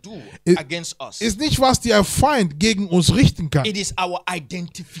enemy can do against us. ist nicht, was der Feind gegen uns richten kann. It is our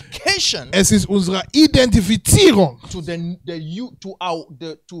identification Es ist unsere Identifizierung to the you to our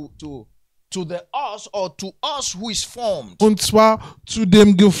to the us or to us who is formed. und zwar zu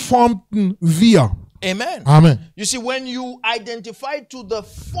dem geformten Wir. Amen. Amen. You see, when you identify to the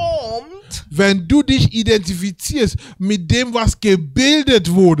formed, Wenn du dich identifizierst mit dem, was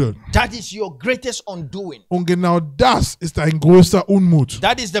gebildet wurde, that is your greatest undoing. und genau das ist dein größter Unmut.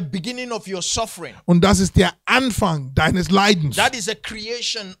 That is the beginning of your suffering. Und das ist der Anfang deines Leidens. That is a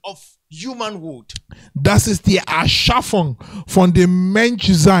creation of humanhood. Das ist die Erschaffung von dem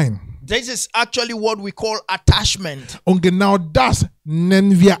Menschsein. This is actually what we call attachment. Und genau das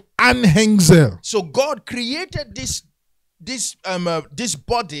nennen wir Anhängsel. So God created this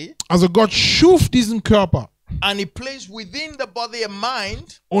body, Also Gott schuf diesen Körper. and He placed within the body a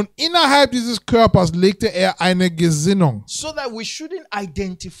mind, Und innerhalb dieses Körpers legte er eine Gesinnung. so that we shouldn't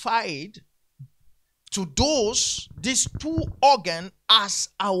identify to these two organs as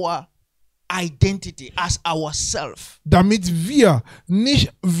our identity, as ourself. Damit wir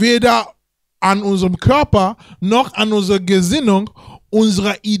nicht weder an unserem Körper noch an unserer Gesinnung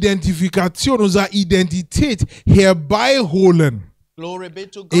unsere Identifikation, unsere Identität herbeiholen. Glory be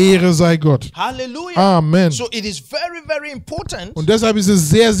to God. Ehre sei Gott. Hallelujah. Amen. So it is very, very important Und deshalb ist es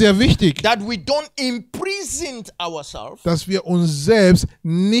sehr, sehr wichtig, that we don't imprison ourselves dass wir uns selbst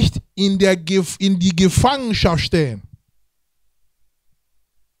nicht in die Gefangenschaft stellen.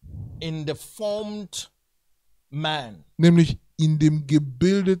 in the formed man, Nämlich in dem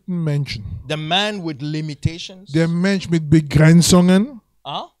gebildeten Menschen. the man with limitations. Der Mensch mit Begrenzungen.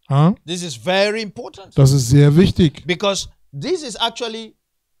 Huh? This is very important, Das ist sehr wichtig. because this is actually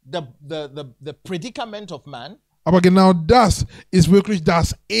the predicament of man, Aber genau das ist wirklich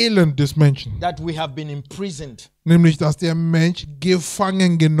das Elend des Menschen. that we have been imprisoned Nämlich, dass der Mensch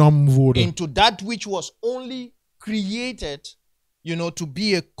gefangen genommen wurde. into that which was only created, to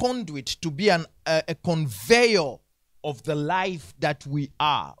be a conduit, to be a conveyor of the life that we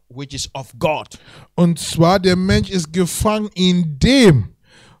are, which is of God. Und zwar, der Mensch ist gefangen in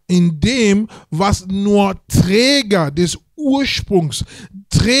dem, was nur Träger des Ursprungs,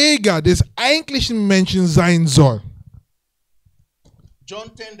 Träger des eigentlichen Menschen sein soll.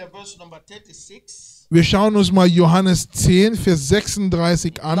 John 10, the verse number 36. Wir schauen uns mal Johannes 10, Vers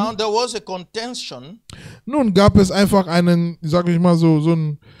 36 an. Now there was a contention Nun gab es einfach einen, sag ich mal so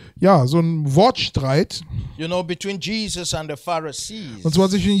einen Wortstreit, between Jesus and the Pharisees. und zwar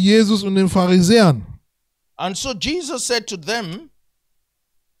zwischen Jesus und den Pharisäern. And so Jesus said to them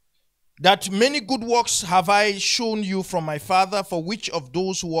that many good works have I shown you from my Father. For which of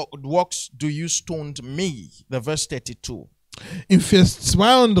those works do you stone me? The verse 32. In Vers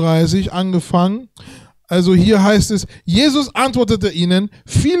 32 angefangen, also hier heißt es, Jesus antwortete ihnen,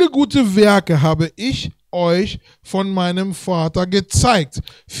 viele gute Werke habe ich euch von meinem Vater gezeigt.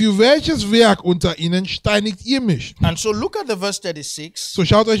 Für welches Werk unter ihnen steinigt ihr mich? And so look at the verse 36, So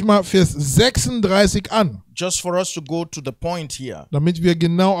schaut euch mal Vers 36 an, just for us to go to the point here. damit wir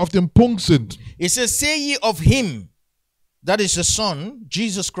genau auf dem Punkt sind. It says, say ye of him that is the Son,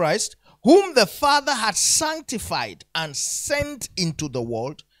 Jesus Christ, whom the Father had sanctified and sent into the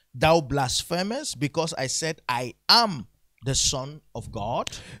world, thou blasphemest, because I said, I am the Son of God.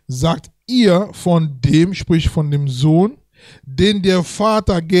 Sagt ihr von dem, sprich von dem Sohn, den der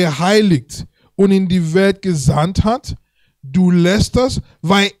Vater geheiligt und in die Welt gesandt hat, du lästerst,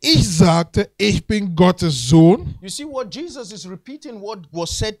 weil ich sagte, ich bin Gottes Sohn. You see what Jesus is repeating what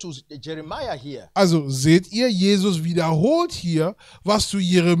was said to Jeremiah here. Also seht ihr, Jesus wiederholt hier, was zu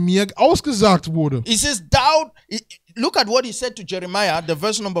Jeremia ausgesagt wurde. He says, thou, look at what he said to Jeremiah, the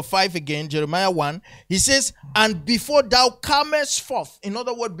verse number 5 again, Jeremiah 1. He says, and before thou comest forth, in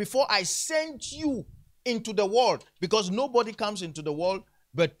other words, before I sent you into the world, because nobody comes into the world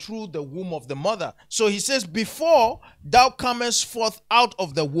but through the womb of the mother. So he says, before thou comest forth out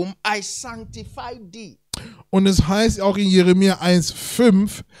of the womb, I sanctified thee. Und es heißt auch in Jeremia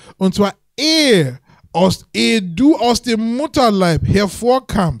 1,5, und zwar ehe du aus dem Mutterleib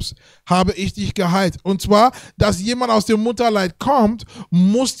hervorkamst, habe ich dich geheilt. Und zwar, dass jemand aus dem Mutterleib kommt,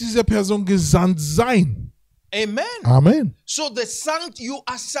 muss diese Person gesandt sein. Amen. Amen. So you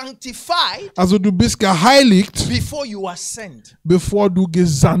are sanctified. Also du bist geheiligt, before you are sent. Bevor du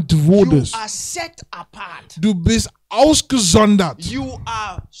gesandt wurdest. You are set apart. Du bist ausgesondert. You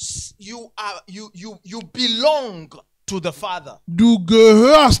belong to the Father. Du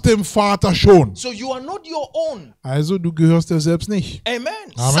gehörst dem Vater schon. So you are not your own. Also du gehörst dir selbst nicht. Amen.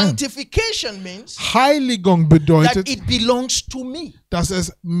 Amen. Sanctification means Heiligung bedeutet, that it belongs to me. Dass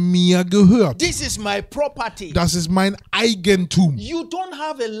es mir gehört. This is my property. Das ist mein Eigentum. You don't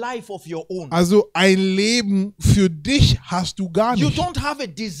have a life of your own. Also ein Leben für dich hast du gar nicht. You don't have a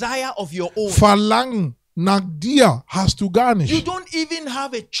desire of your own. Verlangen nach dir hast du gar nicht. You don't even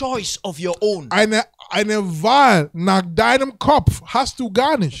have a choice of your own. Eine Wahl nach deinem Kopf hast du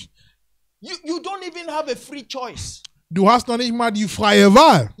gar nicht. You don't even have a free choice. Du hast noch nicht mal die freie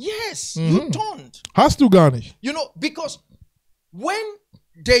Wahl. Yes, you don't. Hast du gar nicht. You know, because when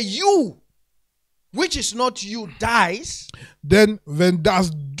the you, which is not you, dies, denn wenn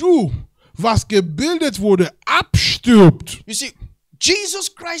das Du, was gebildet wurde, abstirbt. You see, Jesus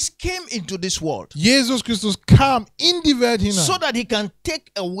Christ came into this world. Jesus Christus kam in die Welt hinein. So that he can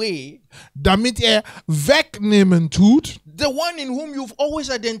take away, damit wegnehmen tut, the one in whom you've always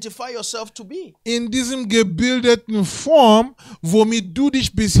identified yourself to be. In diesem gebildeten Form, womit du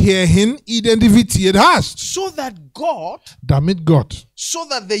dich bisherhin identifiziert hast. So that God, damit Gott, so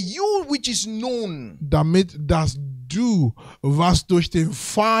that the you which is known, damit das Du, was durch den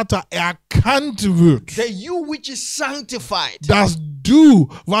Vater erkannt wird. The you which is sanctified. Das Du,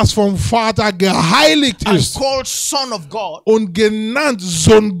 was vom Vater geheiligt ist. Called Son of God. Und genannt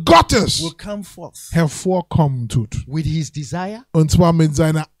Sohn Gottes. Will come forth. Hervorkommen tut. With his desire. Und zwar mit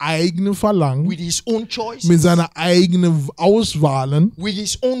seiner eigenen Verlangen. With his own choice. Mit seiner eigenen Auswahlen. With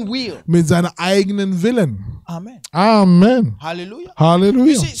his own will. Mit seiner eigenen Willen. Amen. Amen. Hallelujah. Halleluja.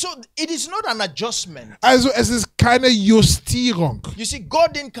 You see, so it is not an adjustment. Also es ist keine Justierung. You see,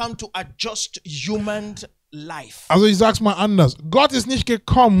 God didn't come to adjust human life. Also ich sag's mal anders. Gott ist nicht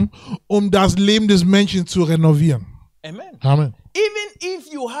gekommen, um das Leben des Menschen zu renovieren. Amen. Amen. Even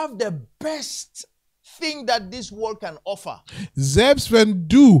if you have the best thing that this world can offer. Selbst wenn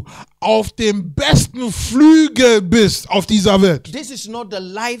du auf dem besten Flügel bist auf dieser Welt. This is not the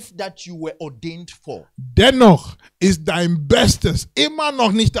life that you were ordained for. Dennoch ist dein Bestes immer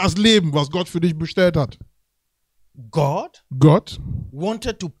noch nicht das Leben, was Gott für dich bestellt hat. Gott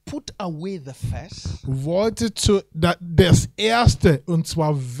wanted to put away the first. Wollte das Erste, und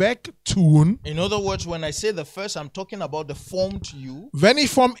zwar wegtun. In other words, when I say the first, I'm talking about the formed you. Wenn ich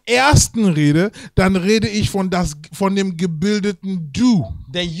vom Ersten rede, dann rede ich von dem gebildeten Du.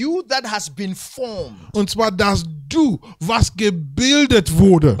 The you that has been formed. Und zwar das Du, was gebildet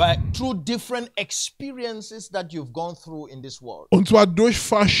wurde. Through different experiences that you've gone through in this world. Und zwar durch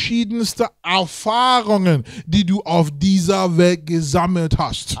verschiedenste Erfahrungen, die du auf dieser Welt gesammelt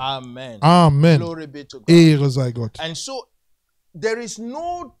hast. Amen. Amen. Glory be to God. Ehre sei Gott. And so there is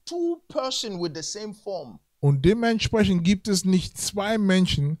no two person with the same form. Und dementsprechend gibt es nicht zwei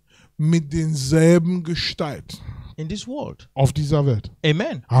Menschen mit denselben Gestalt. In this world. Auf dieser Welt.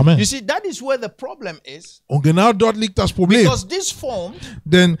 Amen. Amen. You see, that is where the problem is. Und genau dort liegt das Problem. Because this formed,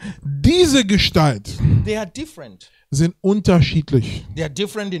 denn diese Gestalt, they are different. Sind unterschiedlich. They are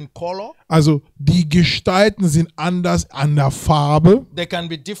different in color. Also die Gestalten sind anders an der Farbe. They can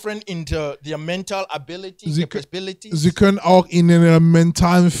be different in their mental abilities, capabilities. Sie können auch in ihren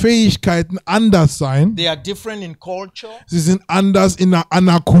mentalen Fähigkeiten anders sein. They are different in culture. Sie sind anders an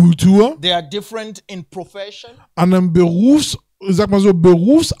der Kultur. They are different in profession. An einem sag mal so,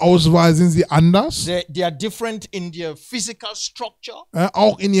 Berufsauswahl sind sie anders. They are different in their physical structure.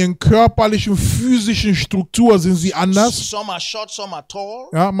 Auch in ihren körperlichen, physischen Struktur sind sie anders. Some are short, some are tall.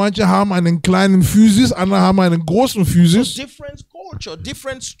 Ja, manche haben einen kleinen Physis, andere haben einen großen So Physis. different culture,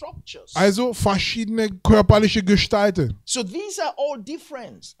 different structures. Also verschiedene körperliche Gestalten. So these are all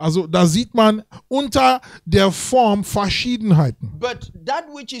different. Also da sieht man unter der Form Verschiedenheiten. But that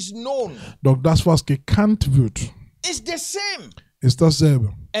which is known Doch das, was gekannt wird, is the same. ist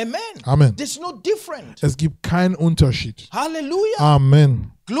dasselbe. Amen. Amen. There's no different. Es gibt keinen Unterschied. Hallelujah.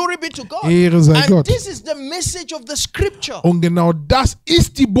 Amen. Glory be to God. Ehre sei And Gott. this is the message of the scripture. Und genau das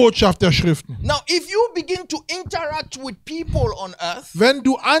ist die Botschaft der Schriften. Now, if you begin to interact with people on earth Wenn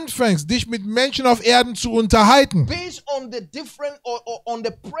du anfängst, dich mit Menschen auf Erden zu unterhalten, based on the different or on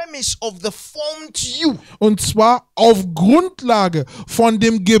the premise of the formed you, und zwar auf Grundlage von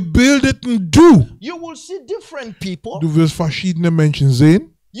dem gebildeten Du, you will see different people. du wirst verschiedene Menschen sehen,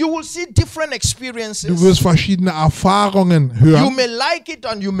 You will see different du experiences. wirst verschiedene Erfahrungen You hören. may like it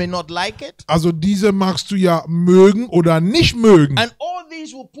and you may not like it. Also diese magst du ja mögen oder nicht mögen. And all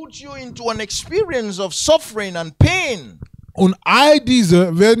these will put you into an experience of suffering and pain. Und all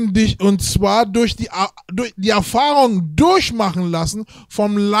diese werden dich und zwar durch die Erfahrung durchmachen lassen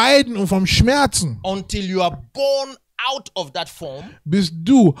vom Leiden und vom Schmerzen, Until you are born out of that form bis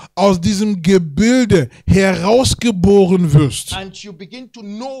du aus diesem Gebilde herausgeboren wirst. and you begin to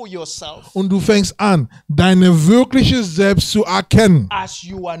know yourself Und du fängst an, deine wirkliche Selbst zu erkennen. as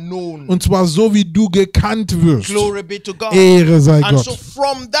you are known. Und zwar so, wie du gekannt wirst. Glory be to God. Ehre sei And so Gott.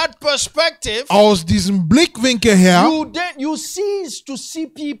 from that perspective, Aus diesem Blickwinkel her, you cease to see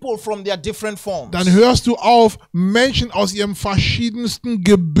people from their different forms. dann hörst du auf, Menschen aus ihrem verschiedensten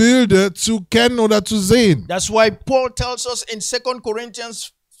Gebilde zu kennen oder zu sehen. That's why Paul tells us in 2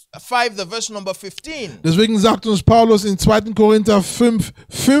 Corinthians 5, the verse number 15. Deswegen sagt uns Paulus in 2. Korinther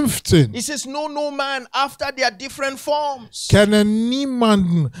 5,15: He says, no man after their different forms. Kenne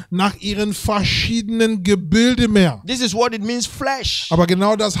niemanden nach ihren verschiedenen Gebilde mehr. This is what it means, flesh. Aber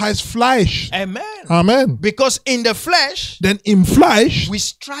genau das heißt Fleisch. Amen. Amen. Because in the flesh, Denn im Fleisch, we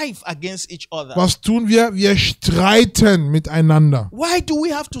strive against each other. was tun wir? Wir streiten miteinander. Why do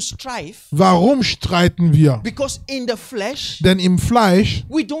we have to strive? Warum streiten wir? Because in the flesh, Denn im Fleisch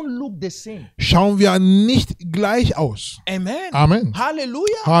we don't look the same. schauen wir nicht gleich aus. Amen. Amen.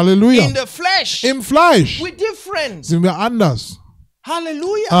 Hallelujah. Halleluja. In the flesh, Im Fleisch we're different. sind wir anders.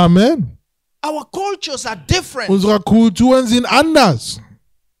 Hallelujah. Amen. Our cultures are different. Unsere Kulturen sind anders.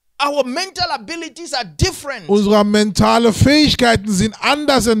 Our mental abilities are different. Unsere mentale Fähigkeiten sind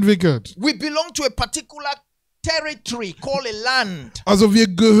anders entwickelt. We belong to a particular territory called a land. Also wir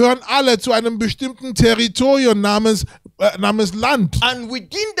gehören alle zu einem bestimmten Territorium namens Land. And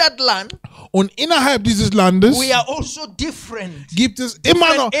within that land, Und innerhalb dieses Landes we are also different. gibt es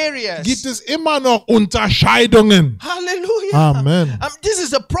Areas. immer noch Unterscheidungen. Hallelujah. Amen. This is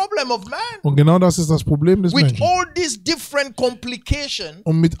the problem of man. Und genau das ist das Problem des With Menschen. all these different complications.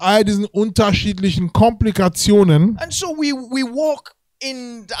 Und mit all diesen unterschiedlichen Komplikationen, And so we walk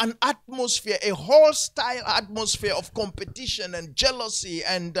in an atmosphere, a hostile atmosphere of competition and jealousy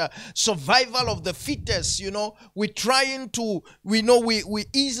and survival of the fittest. You know, we're trying to, we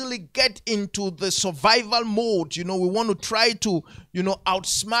easily get into the survival mode. You know, we want to try to,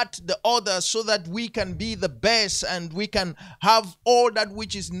 outsmart the others so that we can be the best and we can have all that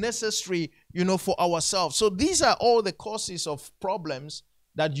which is necessary, for ourselves. So these are all the causes of problems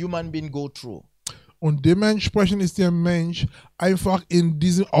that human beings go through. und dementsprechend ist der Mensch einfach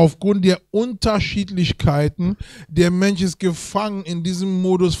aufgrund der Unterschiedlichkeiten, der Mensch ist gefangen in diesem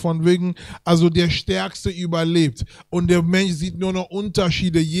Modus von wegen, also der Stärkste überlebt. Und der Mensch sieht nur noch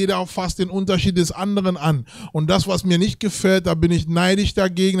Unterschiede. Jeder fasst den Unterschied des anderen an. Und das, was mir nicht gefällt, da bin ich neidisch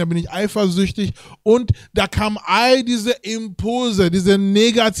dagegen, da bin ich eifersüchtig. Und da kamen all diese Impulse, diese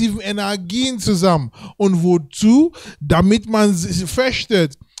negativen Energien zusammen. Und wozu? Damit man sich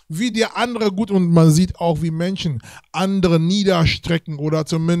feststellt, wie der andere gut, und man sieht auch, wie Menschen andere niederstrecken oder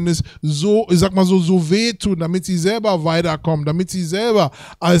zumindest so, so wehtun, damit sie selber weiterkommen, damit sie selber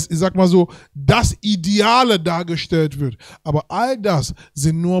als, das Ideale dargestellt wird. Aber all das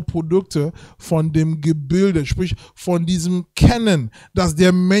sind nur Produkte von dem Gebilde, sprich von diesem Kennen, dass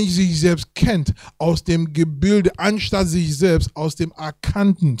der Mensch sich selbst kennt, aus dem Gebilde, anstatt sich selbst aus dem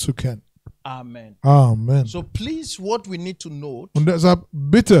Erkannten zu kennen. Amen. Amen. So please, what we need to note, Und deshalb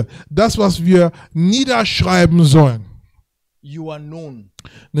bitte, das, was wir niederschreiben sollen, you are known.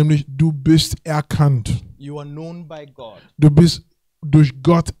 nämlich du bist erkannt. You are known by God. Du bist durch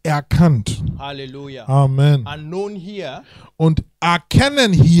Gott erkannt. Hallelujah. Amen. And known here Und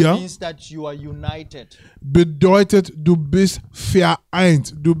erkennen hier means that you are united. bedeutet, du bist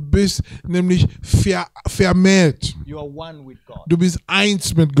vereint. Du bist nämlich vermählt. You are one with God. Du bist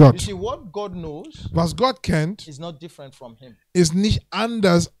eins mit You Gott. see, what God knows Was Gott kennt, is not different from Him. ist nicht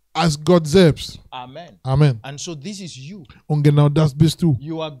anders als Gott selbst. Amen. Amen. And so this is you. Und genau das bist du.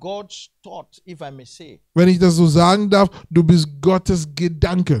 You are God's thought, if I may say. Wenn ich das so sagen darf, du bist Gottes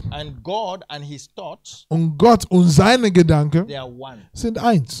Gedanke. And God and His thoughts, Und Gott und seine Gedanken they are one. sind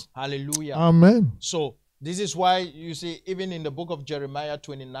eins. Hallelujah. Amen. So this is why you see, even in the book of Jeremiah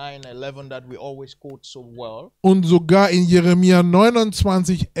 29:11 that we always quote so well, Und sogar in Jeremia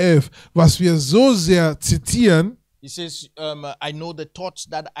 29,11, was wir so sehr zitieren, He says, I know the thoughts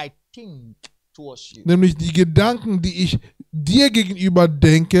that I think towards you. nämlich die Gedanken, die ich dir gegenüber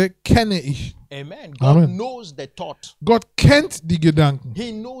denke, kenne ich. Amen. God Amen. knows the thought. Gott kennt die Gedanken.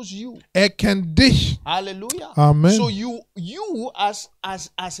 He knows you. Er kennt dich. Hallelujah. Amen. So you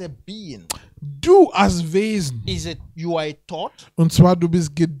as a being, Du als Wesen. you are a thought Und zwar, du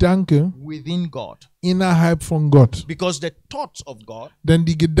bist Gedanke within God. innerhalb von Gott. Because the thoughts of God Denn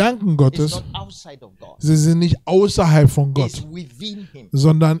die Gedanken is Gottes, not outside of God. sie sind nicht außerhalb von It's Gott, within Him.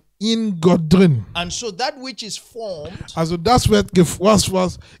 sondern in Gott drin. And so that which is formed Also das wird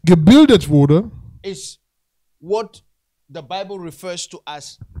was gebildet wurde, is what the Bible refers to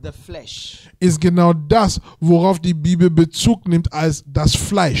as the flesh. ist genau das, worauf die Bibel Bezug nimmt als das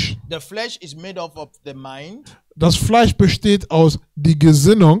Fleisch. The flesh is made up of the mind Das Fleisch besteht aus die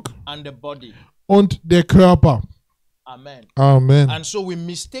Gesinnung and the body. und der Körper. Amen. Amen. And so we're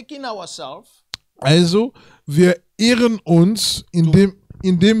mistaking ourselves Also, wir irren uns, indem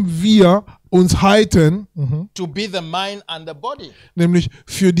wir uns halten, to be the mind and the body. nämlich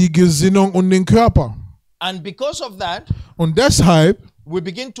für die Gesinnung und den Körper. And because of that, Und deshalb, we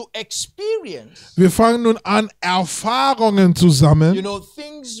begin to experience, wir fangen nun an, Erfahrungen zu sammeln,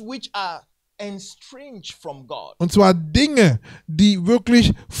 things which are estranged from God. und zwar Dinge, die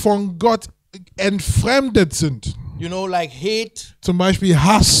wirklich von Gott entfremdet sind. Like hate, Zum Beispiel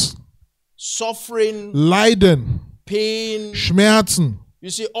Hass, suffering, Leiden, pain. Schmerzen. You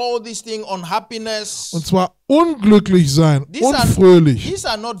see, all these things, unhappiness. Und zwar unglücklich sein, These unfröhlich.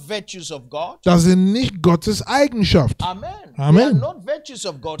 are not virtues of God. Das sind nicht Gottes Eigenschaft. Amen. Amen. They are not virtues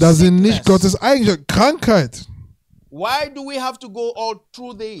of God. Das sind nicht Sickness. Gottes Eigenschaft. Krankheit. Why do we have to go all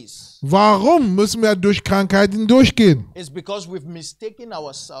through this? Warum müssen wir durch Krankheiten durchgehen? It's because we've mistaken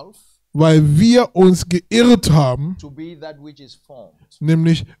ourselves Weil wir uns geirrt haben, to be that which is formed.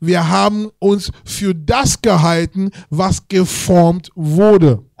 nämlich wir haben uns für das gehalten, was geformt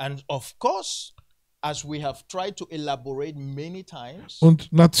wurde. And of course, as we have tried to elaborate many times, Und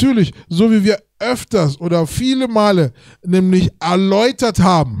natürlich, so wie wir öfters oder viele Male nämlich erläutert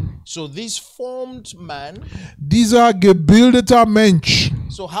haben, so this formed man, dieser gebildete Mensch,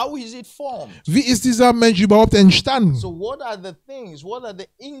 so how is it formed? wie ist dieser Mensch überhaupt entstanden? So what are the things, what are the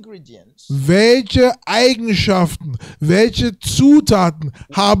ingredients Welche Eigenschaften, welche Zutaten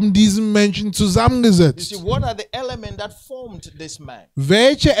haben diesen Menschen You zusammengesetzt? see, what are the elements that formed this man?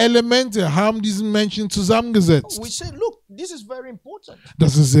 Welche Elemente haben diesen Menschen zusammengesetzt? We say, look, this is very important.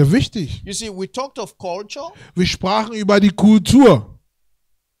 Das ist sehr wichtig. You see, we talked of culture, Wir sprachen über die Kultur.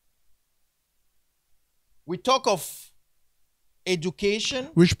 we talk of education.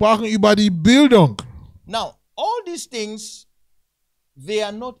 Wir sprachen über die Bildung. Now, all these things, they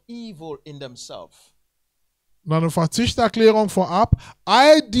are not evil in themselves. Noch eine Verzichterklärung vorab.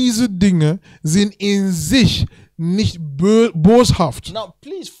 All diese Dinge sind in sich nicht boshaft. Now,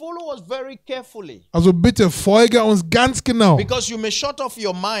 please follow us very carefully. Also bitte folge uns ganz genau. Because you may shut off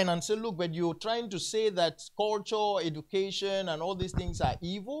your mind and say, look, but you're trying to say that culture, education, and all these things are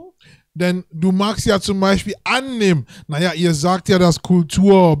evil. Denn du magst ja zum Beispiel annehmen, naja, ihr sagt ja, dass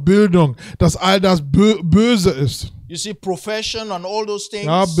Kultur, Bildung, dass all das böse ist. You see, profession and all those things.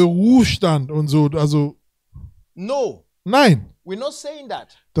 Ja, Berufsstand und so. Also, No, nein, we're not saying that.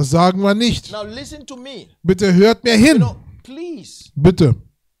 das sagen wir nicht. Now, listen to me. Bitte hört mir hin. Please. Bitte.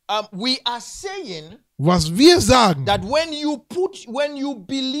 We are saying Was wir sagen, that when you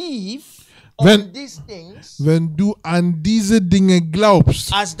believe Wenn- on these things wenn du an diese Dinge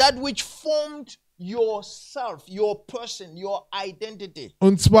glaubst, as that which formed yourself, your person, your identity.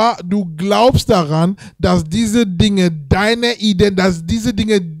 Und zwar, du glaubst daran, dass diese Dinge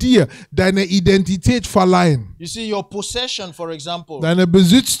dir deine Identität verleihen. You see, your possession, for example, Deine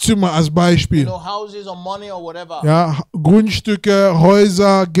Besitztümer als Beispiel. houses or money or whatever. Ja, Grundstücke,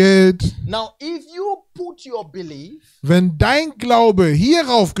 Häuser, Geld. Now, if you put your belief Wenn dein Glaube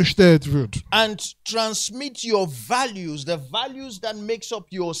hierauf gestellt wird and transmit your values, the values that makes up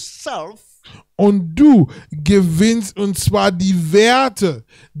yourself, und du gewinnst, und zwar die Werte,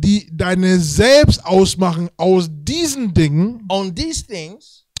 die deine Selbst ausmachen, aus diesen Dingen, on these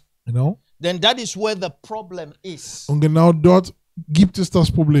things, genau, then that is where the problem is. und genau dort gibt es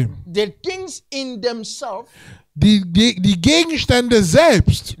das Problem. The things in themselves, Die Gegenstände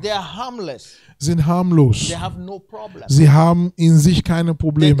selbst they are harmless. sind harmlos. They have no problem. Sie haben in sich keine They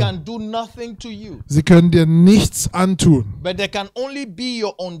Probleme. can do nothing to you. Sie können dir nichts antun. But they can only be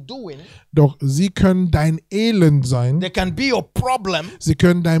your undoing. Doch sie können dein Elend sein. They can be your problem Sie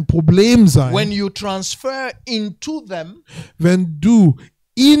können dein Problem when sein, you transfer into them wenn du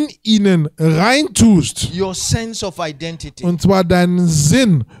in ihnen reintust. your sense of identity. Und zwar deinen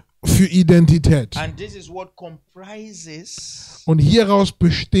Sinn für Identität. And this is what comprises, Und hieraus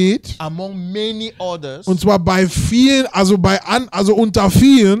besteht, among many others, und zwar bei vielen, also unter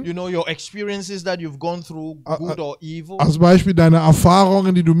vielen, your experiences that you've gone through, good or evil. als Beispiel deine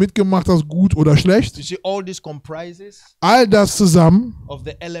Erfahrungen, die du mitgemacht hast, gut oder schlecht. You see, all this comprises All das zusammen of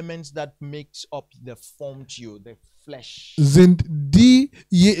the elements that makes up the formed you, the flesh. sind die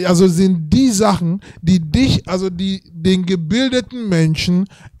Sachen, die dich, also die den gebildeten Menschen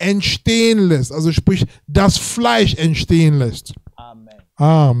entstehen lässt. Also sprich, das Fleisch entstehen lässt. Amen.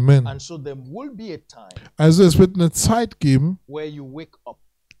 Amen. And so there will be a time Also es wird eine Zeit geben, where you wake up.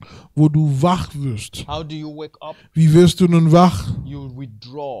 wo du wach wirst. How do you wake up? Wie wirst du nun wach? You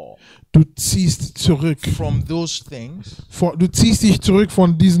withdraw Du ziehst zurück. from those things. Du ziehst dich zurück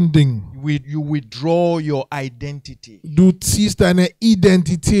von diesen Dingen. You withdraw your identity. Du ziehst deine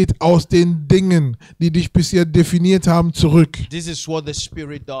Identität aus den Dingen, die dich bisher definiert haben, zurück. This is what the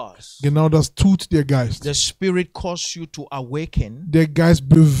Spirit does. Genau das tut der Geist. The Spirit causes you to awaken, Der Geist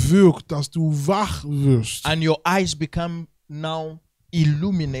bewirkt, dass du wach wirst. and your eyes become now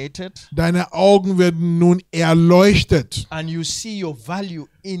illuminated, Deine Augen werden nun erleuchtet and you see your value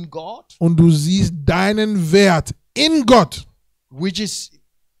in God, und du siehst deinen Wert in Gott. which is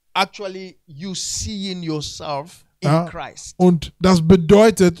actually you seeing yourself in Ja, Christ. und das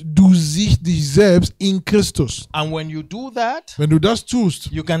bedeutet, du siehst dich selbst in Christus. And when you do that, Wenn du das tust,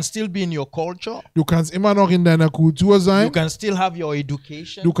 you can still be in your culture. du kannst immer noch in deiner Kultur You sein, can still have your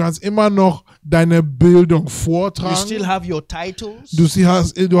education. du kannst immer noch deine Bildung You vortragen, still have your titles,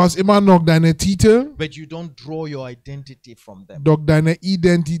 du hast immer noch deine Titel, but you don't draw your identity from them. doch deine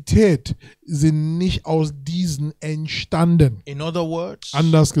Identität sind nicht aus diesen entstanden. In other words,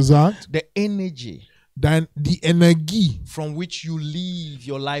 Anders gesagt, the energy die Energie, from which you live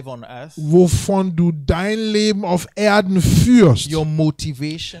your life on earth, wovon du dein Leben auf Erden führst, your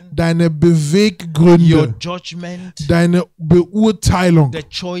motivation, deine your Beweggründe, judgment, deine Beurteilung, the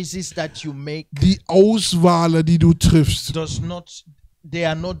choices that you make, die Auswahl, die du triffst, they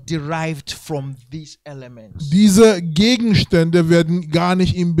are not derived from these elements. diese Gegenstände werden gar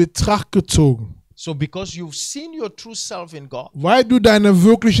nicht in Betracht gezogen. So because you've seen your true self in God, Weil du deine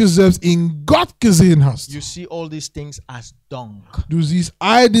wirkliche Selbst in Gott gesehen hast. you see all these things as dung. Du siehst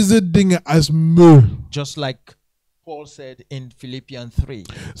all diese Dinge als Müll. Just like Paul said in Philippians 3.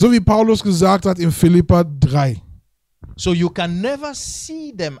 So wie Paulus gesagt hat in Philipper 3. So you can never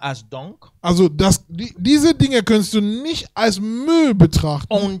see them as dung Also diese Dinge kannst du nicht als Müll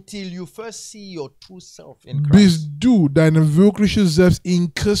betrachten, until you first see your true self in Christ. bis du deine wirkliche Selbst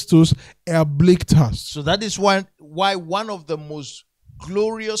in Christus erblickt hast. So that is why one of the most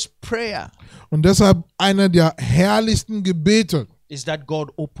glorious prayer Und deshalb einer der herrlichsten Gebete, is that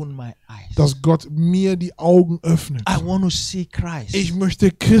God open my eyes. dass Gott mir die Augen öffnet. I want to see Christ. Ich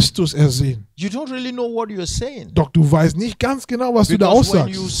möchte Christus ersehen. You don't really know what you're saying. Doch du weißt nicht ganz genau, was du da Because when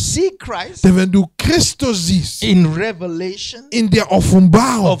you aussagst. see Christ Denn wenn du Christus siehst, in revelation in der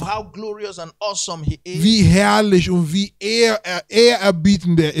Offenbarung, of how glorious and awesome he is, wie herrlich und wie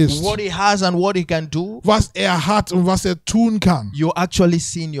ehrerbietend er ist, what he has and what he can do, was er hat und was er tun kann, you're actually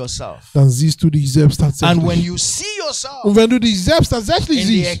seeing yourself. dann siehst du dich selbst And when tatsächlich. you see yourself, Und wenn du dich selbst selbst tatsächlich in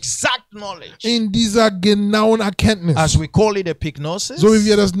the siehst. exact knowledge, In dieser genauen Erkenntnis. as we call it epignosis, So wie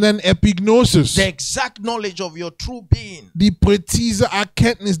wir das nennen, Epignosis. the exact knowledge of your true being, Die präzise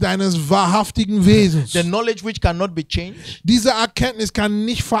Erkenntnis deines wahrhaftigen Wesens. the knowledge which cannot be changed. Diese Erkenntnis kann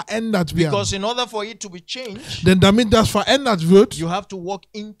nicht verändert werden. Because in order for it to be changed, Denn damit das verändert wird, you have to walk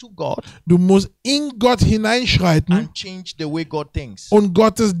into God du musst in Gott hineinschreiten and change the way God thinks. und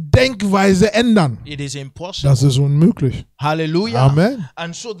Gottes Denkweise ändern. It is impossible. Das ist unmöglich. Hallelujah. Amen.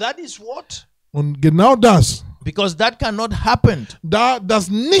 And so that is what? Und genau das, Because that cannot happen. da das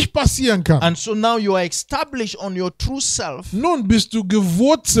nicht passieren kann, And so now you are established on your true self. nun bist du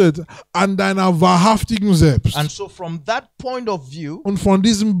gewurzelt an deiner wahrhaftigen Selbst. And so from that point of view, Und von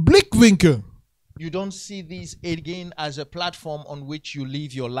diesem Blickwinkel, you don't see this again as a platform on which you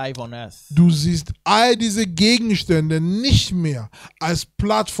live your life on earth. du siehst all diese Gegenstände nicht mehr als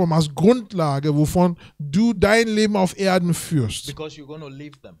Plattform, als Grundlage, wovon du dein Leben auf Erden führst. Because you're going to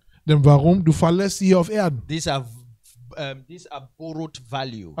leave them. Denn warum? Du verlässt sie hier auf Erden. These are borrowed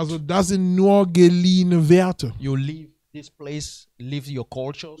value. Also das sind nur geliehene Werte. You leave this place, leave your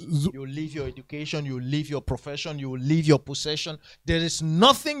cultures, you leave your education, you leave your profession, you leave your possession. There is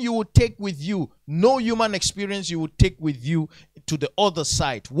nothing you will take with you, no human experience you will take with you to the other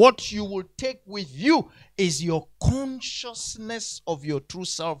side. What you will take with you is your consciousness of your true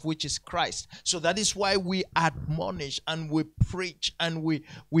self, which is Christ. So that is why we admonish and we preach and we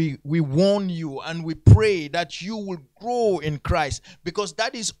warn you and we pray that you will grow in Christ, because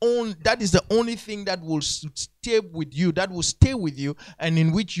that is the only thing that will stay with you, and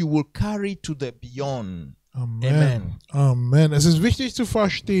in which you will carry to the beyond. Amen. Amen. Es ist wichtig zu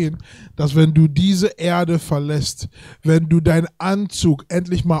verstehen, dass wenn du diese Erde verlässt, wenn du deinen Anzug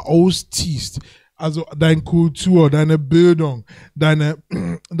endlich mal ausziehst, also deine Kultur, deine Bildung,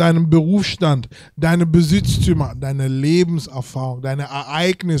 deinen Berufsstand, deine Besitztümer, deine Lebenserfahrung, deine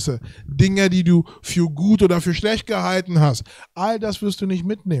Ereignisse, Dinge, die du für gut oder für schlecht gehalten hast, all das wirst du nicht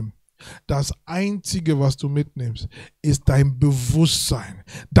mitnehmen. Das Einzige, was du mitnimmst, ist dein Bewusstsein,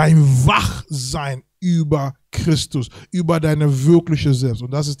 dein Wachsein über Christus, über deine wirkliche Selbst.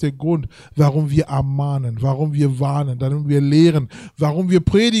 Und das ist der Grund, warum wir ermahnen, warum wir warnen, warum wir lehren, warum wir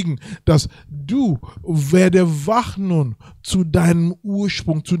predigen, dass du werde wach nun zu deinem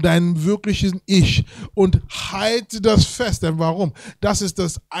Ursprung, zu deinem wirklichen Ich und halte das fest. Denn warum? Das ist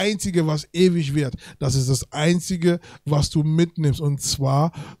das Einzige, was ewig wird. Das ist das Einzige, was du mitnimmst, und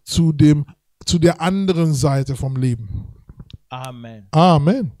zwar zu der anderen Seite vom Leben. Amen.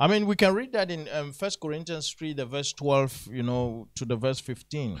 Amen. I mean, we can read that in 1 Corinthians 3, the verse 12, to the verse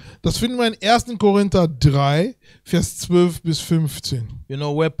 15. Das finden wir in 1. Korinther 3, Vers 12 bis 15.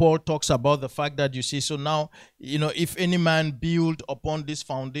 Where Paul talks about the fact that so now, if any man build upon this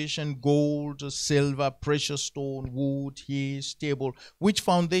foundation gold, silver, precious stone, wood, hay, stable, which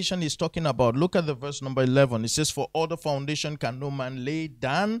foundation is talking about? Look at the verse number 11. It says, for other foundation can no man lay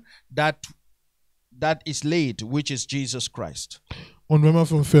than that is laid, which is Jesus Christ. Und wenn wir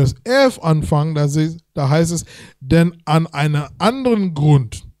von Vers 11 anfangen, da heißt es, denn an einen anderen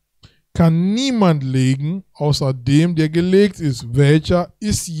Grund kann niemand legen, außer dem, der gelegt ist, welcher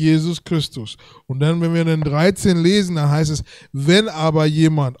ist Jesus Christus. Und dann, wenn wir den 13 lesen, dann heißt es, wenn aber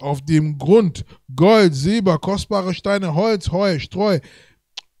jemand auf dem Grund Gold, Silber, kostbare Steine, Holz, Heu,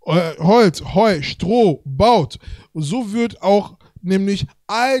 Stroh baut, so wird auch nämlich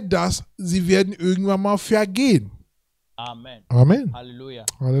all das, sie werden irgendwann mal vergehen. Amen. Amen. Hallelujah.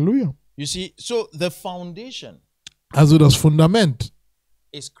 Halleluja. You see, so the foundation Also das Fundament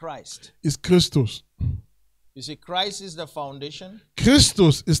is Christ. ist Christus. You see, Christ is the foundation.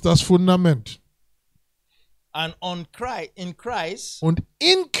 Christus ist das Fundament. And in Christ, Und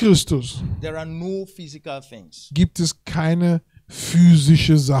in Christus there are no physical things. gibt es keine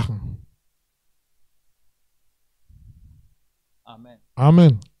physische Sachen. Amen.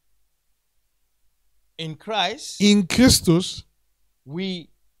 Amen. In Christ, In Christus we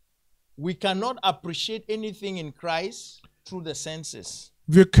cannot appreciate anything in Christ through the senses.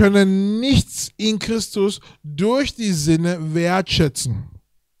 wir können nichts in Christus durch die Sinne wertschätzen.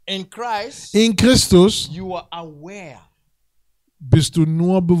 In Christ, In Christus you are aware bist du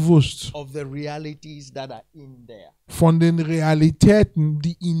nur bewusst of the realities that are in there. von den Realitäten,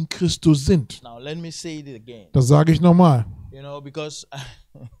 die in Christus sind. Now, let me say it again. Das sage ich nochmal. Because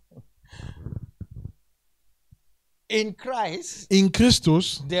in Christ, In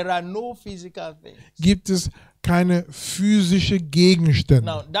Christus there are no physical things. gibt es keine physische Gegenstände.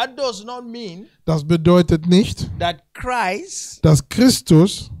 Now, that does not mean Das bedeutet nicht, that Christ dass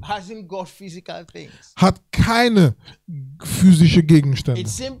Christus hasn't got physical things. hat keine physische Gegenstände. It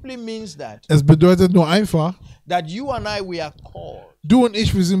simply means that Es bedeutet nur einfach, you and I, we are called du und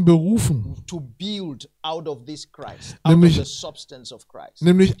ich, wir sind berufen, to build out of this Christ, out Nämlich- of the substance of Christ.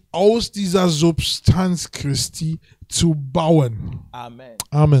 nämlich aus dieser Substanz Christi zu bauen. Amen.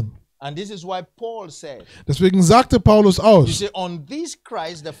 Amen. And this is why Paul said, Deswegen sagte Paulus you aus, see, on this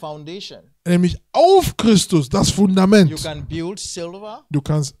Christ, the foundation, nämlich auf Christus, das you Fundament. can build silver, Du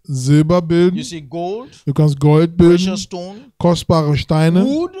kannst Silber you bilden, see gold, du kannst Gold bilden, precious stone, kostbare Steine,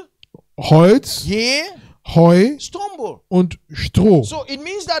 wood, Holz, hay, Heu stumble. und Stroh. So it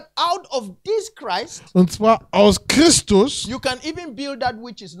means that out of this Christ, Und zwar aus Christus, you can even build that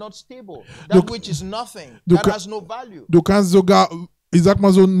which is not stable, that which is nothing, that has no value. du kannst sogar, ich sag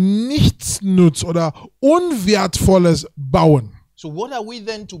mal so, Nichtsnutz oder Unwertvolles bauen. So what are we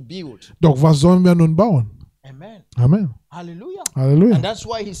then to build? Doch was sollen wir nun bauen? Amen. Amen. Hallelujah. Halleluja. And that's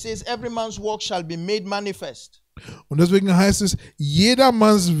why he says, every man's work shall be made manifest. Und deswegen heißt es,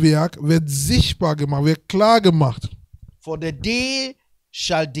 jedermanns Werk wird sichtbar gemacht, wird klar gemacht. For the day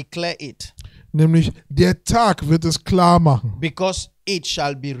shall declare it, Nämlich der Tag wird es klar machen, because it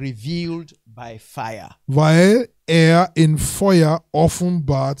shall be revealed by fire. weil er in Feuer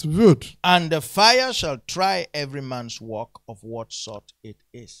offenbart wird. And the fire shall try every man's work of what sort it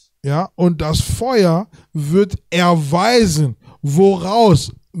is. Ja, und das Feuer wird erweisen,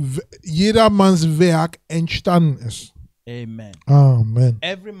 woraus jedermanns Werk entstanden ist. Amen. Amen.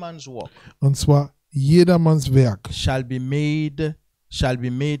 Every man's work Und zwar jedermanns Werk. shall be made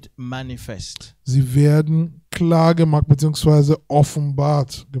manifest. Sie werden klar gemacht bzw.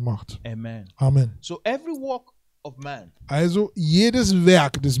 offenbart gemacht. Amen. Amen. So every work of man Also jedes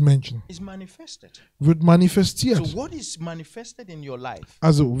Werk des Menschen is manifested. wird manifestiert. So what is manifested in your life?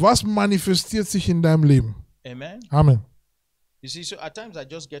 Also was manifestiert sich in deinem Leben? Amen. Amen. You see, so at times I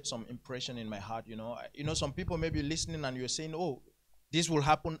just get some impression in my heart, some people may be listening and you're saying, oh, this will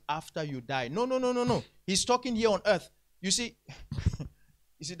happen after you die. No, no, no, no, no. He's talking here on earth. You see,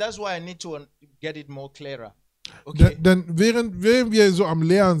 that's why I need to get it more clearer. Okay. Denn während wir so am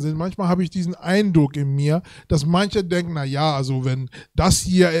Lehren sind, manchmal habe ich diesen Eindruck in mir, dass manche denken, na ja, also wenn das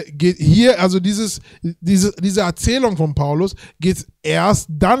hier geht, also diese Erzählung von Paulus geht erst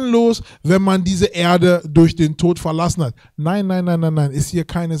dann los, wenn man diese Erde durch den Tod verlassen hat. Nein, ist hier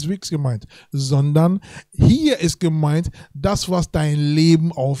keineswegs gemeint, sondern hier ist gemeint, das, was dein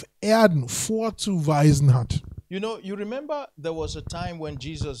Leben auf Erden vorzuweisen hat. You remember there was a time when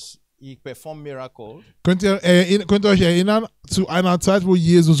he performed miracles. Könnt ihr euch erinnern, zu einer Zeit, wo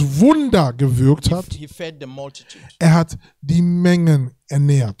Jesus Wunder gewirkt hat? He fed the multitude. Er hat die Mengen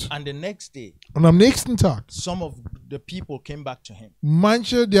ernährt. And the next day, Und am nächsten Tag, some of the people came back to him.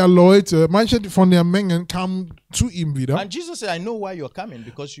 manche von der Mengen kamen zu ihm wieder. And Jesus said, I know why you're coming,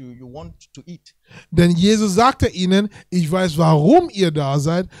 because you want to eat. Denn Jesus sagte ihnen, ich weiß, warum ihr da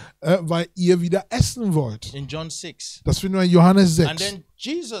seid, weil ihr wieder essen wollt. In John 6. Das finden wir in Johannes 6.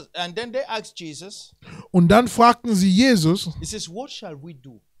 And then they asked Jesus, Und dann fragten sie Jesus, he says, what shall we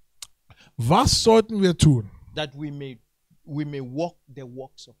do was sollten wir tun, that we may walk the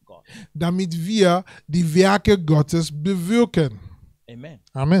works of God? damit wir die Werke Gottes bewirken? Amen.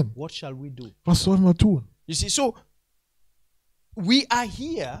 Amen. What shall we do? Was sollen wir tun? You see, so we are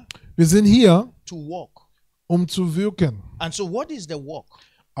here Wir sind hier, to walk. um zu wirken. And so what is the walk?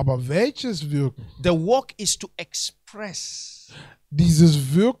 Aber welches Wirken? The walk is to express.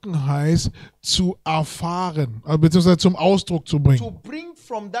 Dieses Wirken heißt zu erfahren, beziehungsweise zum Ausdruck zu To bringen. bring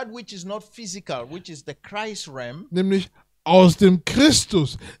from that which is not physical, which is the Christ realm, Nämlich aus dem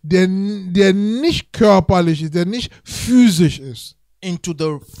Christus, der nicht körperlich ist, der nicht physisch ist, into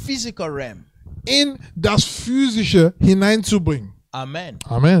the physical realm. in das Physische hineinzubringen. Amen.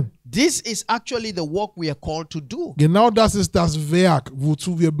 Amen. This is actually the work we are called to do. Genau das ist das Werk,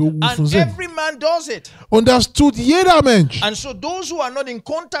 wozu wir berufen And sind. every man does it. Und das tut jeder Mensch. And so those who are not in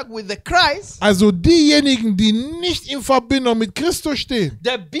contact with the Christ, Also diejenigen, die nicht in Verbindung mit Christus stehen.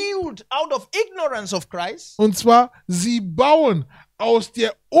 they build out of ignorance of Christ, Und zwar, sie bauen aus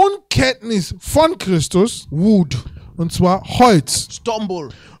der Unkenntnis von Christus wood, und zwar Holz, stumble,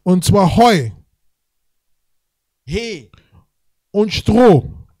 und zwar Heu hay. und Stroh.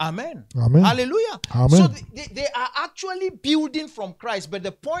 Amen. Amen. Hallelujah. Amen. So they are actually building from Christ, but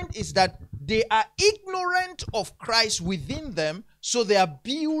the point is that they are ignorant of Christ within them, so they are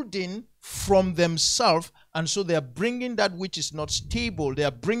building from themselves, and so they are bringing that which is not stable. They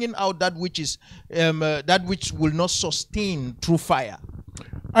are bringing out that which is that which will not sustain through fire.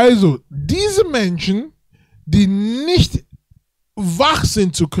 Also, diese Menschen, die nicht wach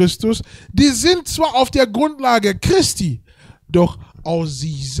sind zu Christus, die sind zwar auf der Grundlage Christi, doch aus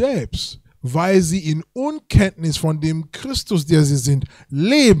sich selbst, weil sie in Unkenntnis von dem Christus, der sie sind,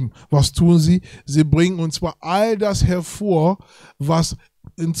 leben. Was tun sie? Sie bringen uns zwar all das hervor, was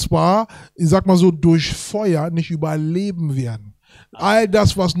und zwar, ich sag mal so, durch Feuer nicht überleben werden. All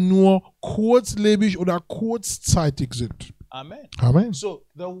das, was nur kurzlebig oder kurzzeitig sind. Amen. Amen. So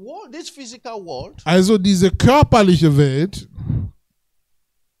the world, this physical world, Also diese körperliche Welt,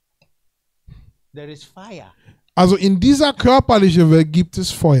 there is fire. also in dieser körperlichen Welt gibt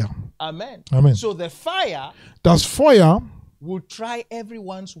es Feuer. Amen. Amen. So the fire Das Feuer will try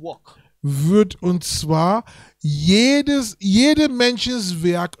everyone's work. wird und zwar jede Menschens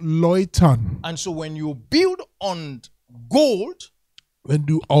Werk läutern. And so when you build on gold, Wenn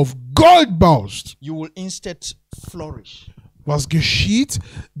du auf Gold baust, you will instead flourish. was geschieht,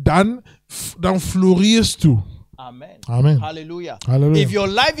 dann florierst du. Amen. Amen. Hallelujah. Hallelujah. If your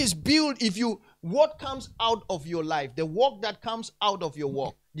life is built, what comes out of your life, the work that comes out of your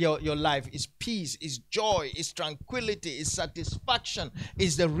work, your life is peace, is joy, is tranquility, is satisfaction,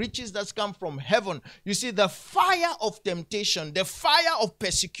 is the riches that come from heaven. You see, the fire of temptation, the fire of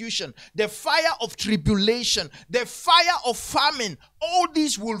persecution, the fire of tribulation, the fire of famine, all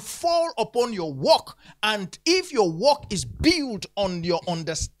these will fall upon your work. And if your work is built on your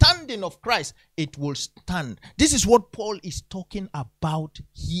understanding of Christ, it will stand. This is what Paul is talking about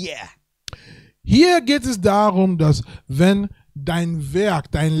here. Hier geht es darum, dass wenn dein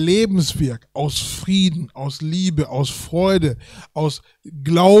Werk, dein Lebenswerk aus Frieden, aus Liebe, aus Freude, aus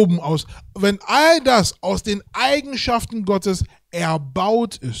Glauben, wenn all das aus den Eigenschaften Gottes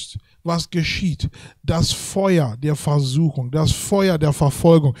erbaut ist, was geschieht? Das Feuer der Versuchung, das Feuer der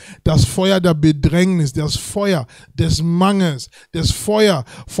Verfolgung, das Feuer der Bedrängnis, das Feuer des Mangels, das Feuer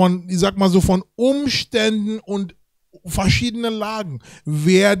von, ich sag mal so, von Umständen und verschiedene Lagen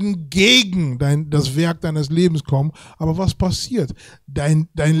werden gegen das Werk deines Lebens kommen. Aber was passiert? Dein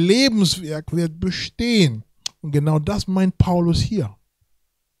Lebenswerk wird bestehen. Und genau das meint Paulus hier.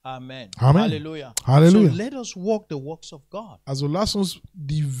 Amen. Amen. Hallelujah. Halleluja. So let us walk the works of God. Also lass uns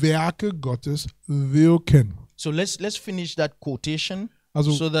die Werke Gottes wirken. So let's finish that quotation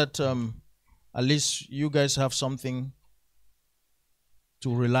Also, so that at least you guys have something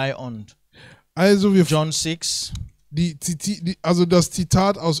to rely on. also wir John 6. also das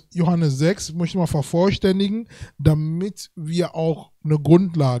Zitat aus Johannes 6 möchte ich mal vervollständigen, damit wir auch eine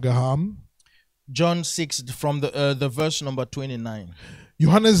Grundlage haben. John 6 from the verse number 29.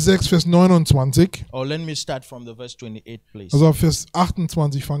 Johannes 6, Vers 29. Or let me start from the verse 28, please. Also Vers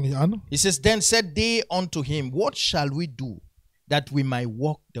 28 fange ich an. He says, Then said they unto him, What shall we do that we might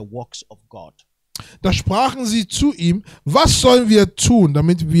walk the works of God? Da sprachen sie zu ihm, was sollen wir tun,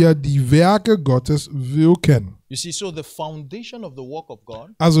 damit wir die Werke Gottes wirken? You see, so the foundation of the work of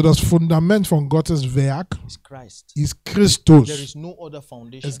God Also das Fundament von Gottes Werk is Christ. ist Christus. There is no other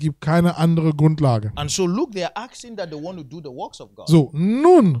foundation. Es gibt keine andere Grundlage. And so look, they are asking that they want to do the works of God. So,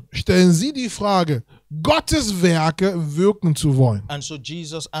 nun stellen sie die Frage, Gottes Werke wirken zu wollen. And so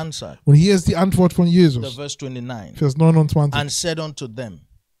Jesus answered, Und hier ist die Antwort von the Jesus. verse 29, Vers 29. and said unto them,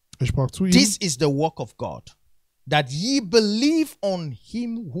 Er sprach zu ihm, This is the work of God, that ye believe on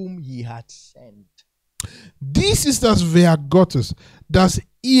him whom he hath sent. dies ist das Werk Gottes, dass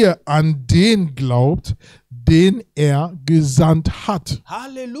ihr an den glaubt, den er gesandt hat.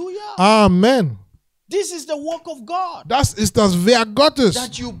 Hallelujah. Amen. This is the work of God, Das ist das Werk Gottes,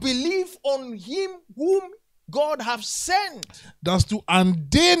 that you believe on him whom God hath sent. dass du an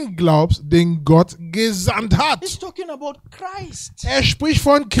den glaubst, den Gott gesandt hat. He's talking about Christ. Er spricht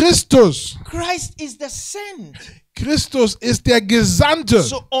von Christus. Christ is the sent. Christus ist der Gesandte.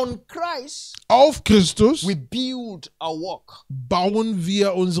 So on Christ, Auf Christus we build our work. bauen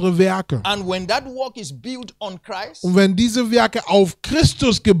wir unsere Werke. And when that work is built on Christ, Und wenn diese Werke auf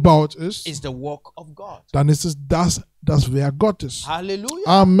Christus gebaut ist, is the work of God. dann ist es das Werk Gottes. Hallelujah.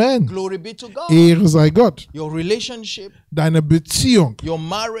 Amen. Glory be to God. Ehre sei Gott. Your relationship, Deine Beziehung, your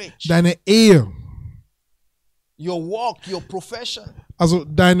marriage, deine Ehe, your work, your profession, also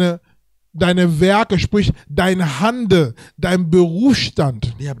deine Werke, sprich dein Handel, dein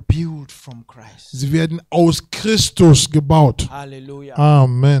Berufsstand, they are built from Christ. sie werden aus Christus gebaut. Hallelujah.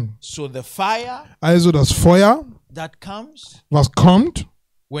 Amen. So the fire Also das Feuer, that comes was kommt,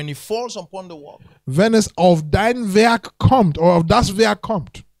 when it falls upon the work, wenn es auf dein Werk kommt oder auf das Werk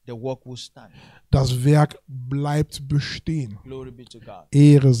kommt, the work will stand. das Werk bleibt bestehen. Glory be to God.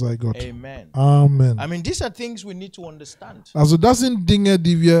 Ehre sei Gott. Amen. Amen. I mean, these are things we need to understand. Also das sind Dinge,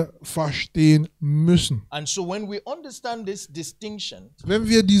 die wir verstehen müssen. And so when we understand this distinction, Wenn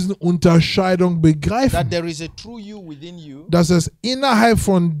wir diese Unterscheidung begreifen, that there is a true you within you dass es innerhalb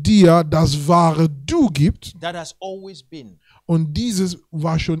von dir das wahre Du gibt, that has always been, und dieses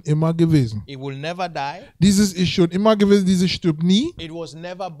war schon immer gewesen. it will never die, Dieses ist schon immer gewesen, dieses stirbt nie. it was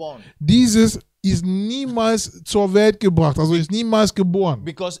never born, Dieses ist niemals zur Welt gebracht, also ist niemals geboren.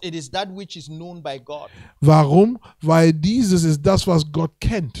 because it is that which is known by God. Warum? Weil dieses ist das, was Gott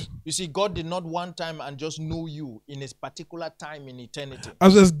kennt. You see, God did not one time and just know you in a particular time in eternity.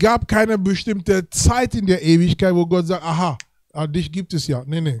 Also es gab keine bestimmte Zeit in der Ewigkeit, wo Gott sagt, aha, dich gibt es ja.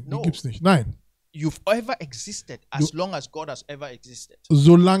 Nee, No. die gibt es nicht. Nein. You've ever existed as long as God has ever existed.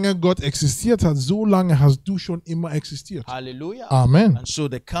 Solange Gott existiert hat, so lange hast du schon immer existiert. Hallelujah. Amen. And so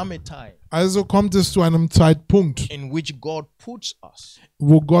there come a time Also kommt es zu einem Zeitpunkt, in which God puts us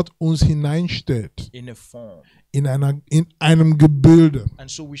wo Gott uns hineinstellt in a form. in einem Gebilde. And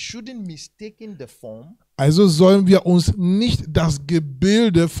so we shouldn't mistake the form Also sollen wir uns nicht das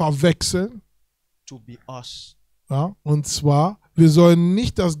Gebilde verwechseln. to be us. Ja? Und zwar, wir sollen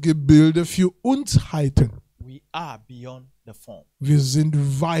nicht das Gebilde für uns halten. We are beyond the form. Wir sind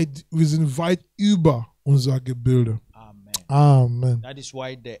weit über unser Gebilde. Amen. Amen. That is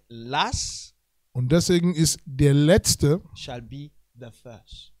why the last Und deswegen ist der Letzte, shall be the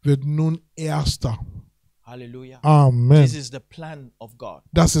first. wird nun Erster. Hallelujah. Amen. This is the plan of God.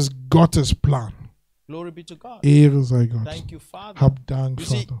 Das ist Gottes Plan. Glory be to God. Ehre sei Gott. Thank you, Father. Hab Dank, You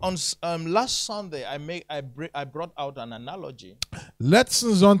see, Vater. on last Sunday, I brought out an analogy.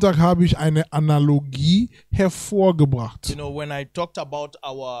 Letzten Sonntag habe ich eine Analogie hervorgebracht. You know, when I talked about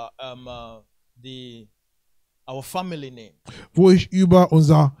our family name. Wo ich über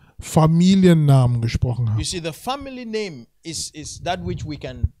unser Familiennamen gesprochen You habe. see, the family name is that which we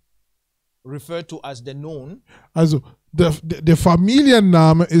can refer to as the known. Also der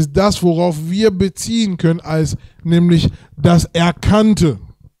Familienname ist das, worauf wir beziehen können, als nämlich das Erkannte.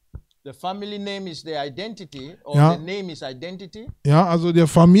 The family name is the identity, or Ja. the name is identity. Ja, also der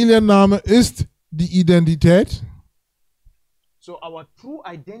Familienname ist die Identität. So our true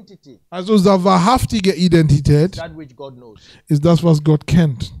identity, Also unsere wahrhaftige Identität that which God knows. ist das, was Gott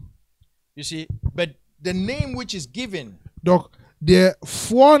kennt. You see, but the name which is given, Doch der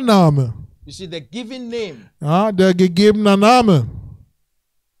Vorname, you see, the given name ja, der gegebene Name,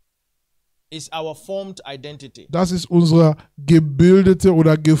 is our formed identity. das ist unsere gebildete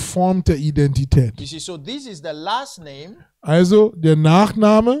oder geformte Identität. You see, so this is the last name Also der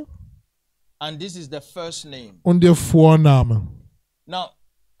Nachname and this is the first name. und der Vorname. Now,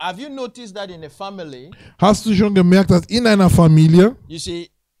 have you noticed that in a family, Hast du schon gemerkt, dass in einer Familie, you see,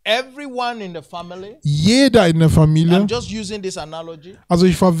 everyone in the family, jeder in der Familie, I'm just using this analogy, also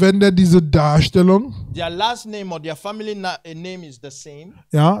ich verwende diese Darstellung, their last name or their family name is the same.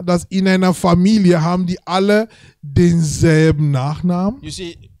 ja, dass in einer Familie haben die alle denselben Nachnamen. You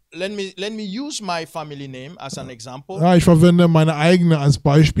see, let me use my family name as an example. Ja, ich verwende meine eigene als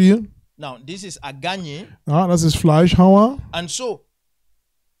Beispiel. Now, this is Aganye, Ja, das ist Fleischhauer. and so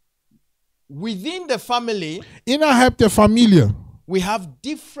within the family, Innerhalb der Familie, we have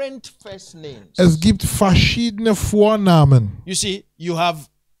different first names. es gibt verschiedene Vornamen. You see, you have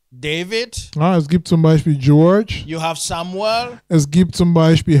David, Ja, es gibt zum Beispiel George, you have Samuel, es gibt zum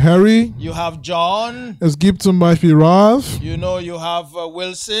Beispiel Harry, you have John, es gibt zum Beispiel Ralph, you know, you have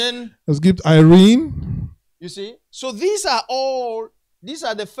Wilson. es gibt Irene. You see, so these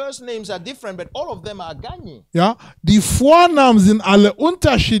are the first names are different, but all of them are Aganye. Ja, die Vornamen sind alle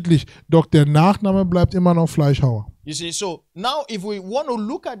unterschiedlich, doch der Nachname bleibt immer noch Fleischhauer. You see, so now if we want to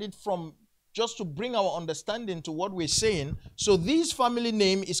look at it from just to bring our understanding to what we're saying, so this family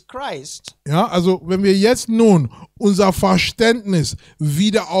name is Christ. Ja, also wenn wir jetzt nun unser Verständnis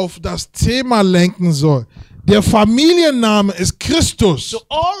wieder auf das Thema lenken sollen, der Familienname ist Christus. So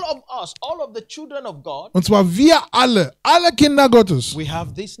all of us, all of the children of God, Und zwar wir alle Kinder Gottes, we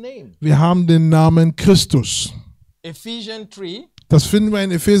have this name. wir haben den Namen Christus. Ephesians 3, Das finden wir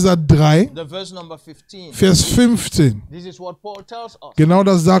in Epheser 3, the verse number 15. Vers 15. This is what Paul tells us. Genau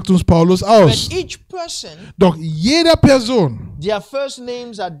das sagt uns Paulus aus. But each person, Doch jeder Person, their first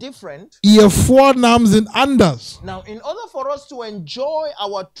names are different. ihr Vornamen sind anders. Now, in order for us to enjoy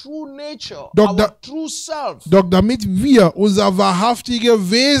our true nature, Doch our da- true self, Doch damit wir unsere wahrhaftige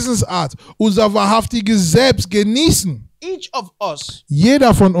Wesensart, unser wahrhaftiges Selbst genießen, each of us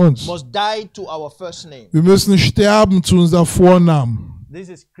jeder von uns, must die to our first name. wir müssen sterben zu unserem Vornamen. This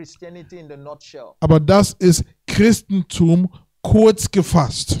is Christianity in the nutshell. Aber das ist Christentum kurz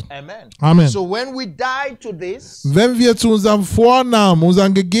gefasst. Amen. Amen. So when we die to this, Wenn wir zu unserem Vornamen,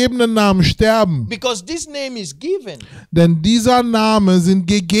 unseren gegebenen Namen sterben, because this name is given, denn dieser Name sind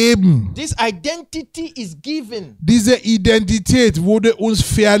gegeben. this identity is given. Diese Identität wurde uns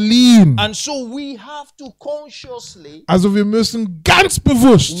verliehen. And so we have to consciously Also wir müssen ganz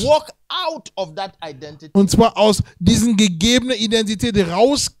bewusst, walk out of that identity und zwar aus diesen gegebenen Identität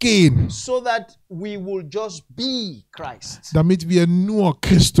rausgehen, so that we will just be Christ. damit wir nur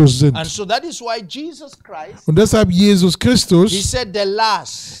Christus sind. And so that is why Jesus Christ, Und deshalb Jesus he Christus, said the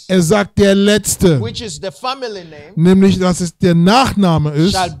last, er sagt der Letzte, which is the family name, nämlich dass es der Nachname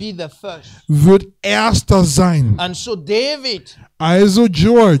ist, shall be the first. wird Erster sein. And so David Also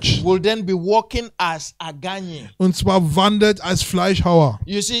George, will then be walking as Aganye. und zwar wandelt als Fleischhauer.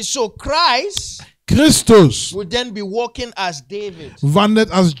 You see, so Christ Christus will then be walking as David.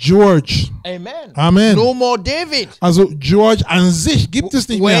 wandelt als George. Amen. Amen. No more David. Also George an sich gibt es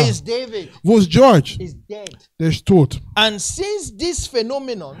nicht Where mehr. is David? Wo ist George? He's dead. Der ist tot. And since this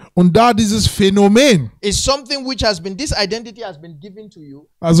phenomenon Und da dieses Phänomen, is something which has been, this identity has been given to you,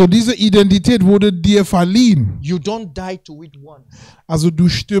 also diese Identität wurde dir verliehen. you don't die to it once. Also du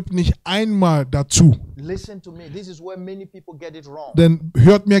stirbst nicht einmal dazu. Listen to me. This is where many people get it wrong. Denn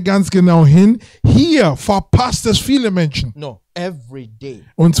hört mir ganz genau hin, hier verpasst es viele Menschen. No, every day.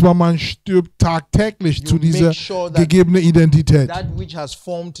 Und zwar man stirbt tagtäglich You zu dieser make sure that gegebenen Identität. that which has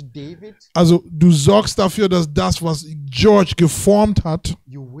formed David, Also du sorgst dafür, dass das, was George geformt hat,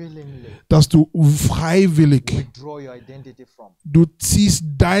 you willingly dass du freiwillig, withdraw your identity from, du ziehst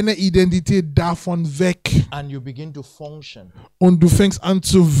deine Identität davon weg and you begin to function und du fängst an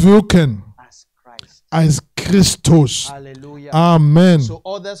zu wirken as Christ. als Christus. Hallelujah. Amen. So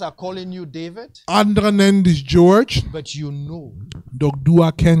others are calling you David, Andere nennen dich George, but you know doch du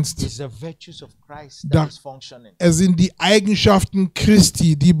erkennst, it's the virtues of Christ Da- that is functioning. es sind die Eigenschaften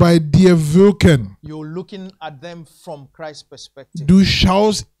Christi, die bei dir wirken. You're looking at them from Christ's perspective. Du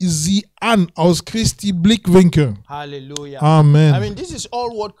schaust sie an aus Christi Blickwinkel. Hallelujah. I Amen. mean, this is all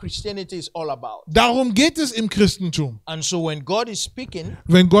what Christianity is all about. Darum geht es im Christentum. And so when God is speaking,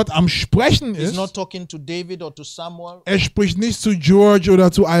 Wenn Gott am Sprechen he's ist, not talking to David or to Samuel. er spricht nicht zu George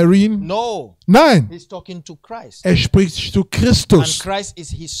oder zu Irene. No, Nein, he's talking to Christ. er spricht zu And Christus. Christ is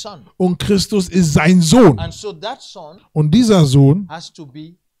his son. Und Christus ist sein Sohn. And so that son Und dieser Sohn has to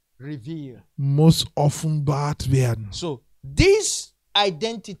be revealed. muss offenbart werden. So this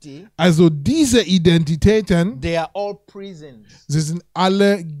identity, Also diese Identitäten, they are all prisons sie sind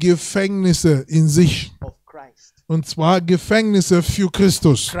alle Gefängnisse in sich. of Christ. Und zwar Gefängnisse für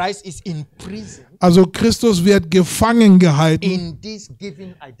Christus. Christ is in prison Also Christus wird gefangen gehalten in this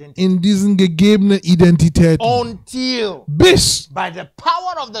given identity in diesen gegebenen Identitäten. until Bis by the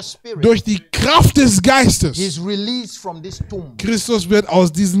power of the Spirit durch die Kraft des Geistes he's released from this tomb. Christus wird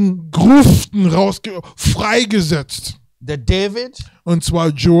aus diesen Gruften freigesetzt. The David Und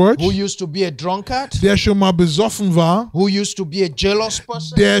zwar George, who used to be a drunkard, der schon mal besoffen war, who used to be a jealous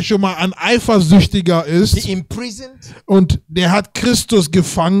person, der schon mal ein Eifersüchtiger ist, the imprisoned, und der hat Christus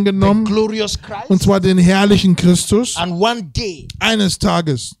gefangen the genommen, glorious und Christ, zwar den herrlichen Christus. and one day Eines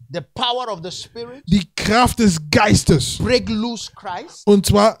Tages the power of the Spirit die Kraft des Geistes, break loose Christ und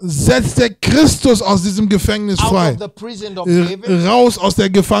zwar setzt der Christus aus diesem Gefängnis out frei, of the prison of David, raus aus der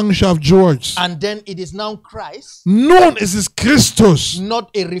Gefangenschaft George. and then it is now Christ, Nun ist es Christus not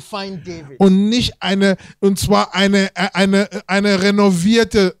a refined David, und nicht eine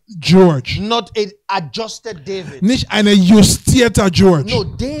renovierte George, not a adjusted David. nicht eine justierter George. No,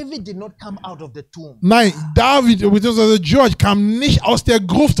 David did not come out of the tomb. Nein, David bzw. George kam nicht aus der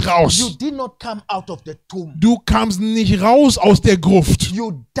Gruft You raus. did not come out of the tomb. Du kamst nicht raus aus der Gruft.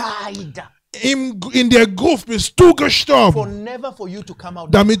 You died In der Gruft bist du for gestorben, never for you to come out.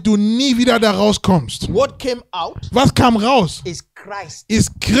 damit du nie wieder da rauskommst. What came out Was kam raus? is Christ.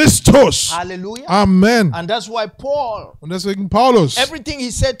 Ist Christus. Hallelujah. Amen. And that's why Paul, Und deswegen Paulus, everything he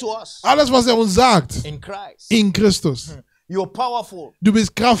said to us alles was er uns sagt, in Christ, in Christus. you're powerful Du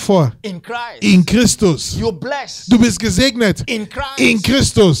bist kraftvoll in Christ. in Christus. You're blessed Du bist gesegnet in Christ. in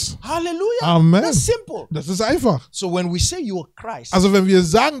Christus. Hallelujah. Amen. That's simple. Das ist einfach. So when we say you're Christ, Also wenn wir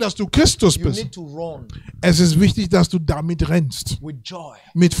sagen, dass du Christus you bist, need to run es ist wichtig, dass du damit rennst. with joy.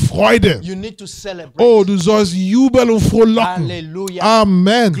 Mit Freude. You need to celebrate. Oh, du sollst jubeln und frohlocken. Hallelujah.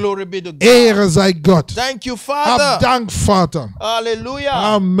 Amen. Glory be to God. Ehre sei Gott. Thank you, Hab Father. Dank, Vater. Hallelujah.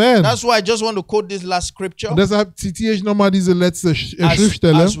 Amen. That's why I just want to quote this last scripture Und deshalb zitiere ich nochmal diese letzte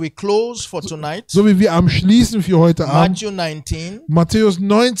Schriftstelle, as we close for tonight. so wie wir am Schließen für heute Abend. Matthew 19, Matthäus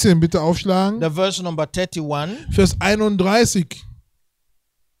 19, bitte aufschlagen. the verse number 31. Vers 31.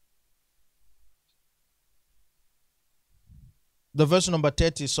 The verse number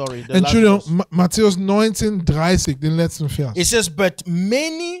 30, sorry. The Entschuldigung, last verse. Matthäus 19:30, den letzten Vers. It says, but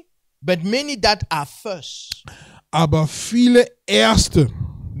many that are first. Aber viele Erste,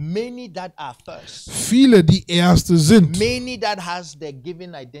 Many that are first. viele, die Erste sind, Many that has their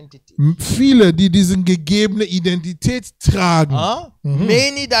given identity. viele, die diesen gegebene Identität tragen,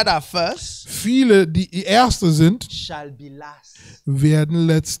 Many that are first viele, die Erste sind, shall be last. werden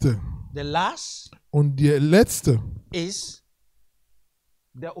Letzte. The last Und der Letzte, is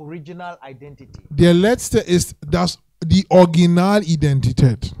the original identity. der Letzte ist die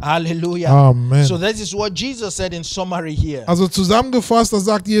Originalidentität. Hallelujah. Amen. So that is what Jesus said in summary here. Also zusammengefasst, das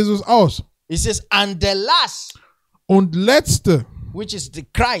sagt Jesus aus. He says, and the last, Und Letzte, which is the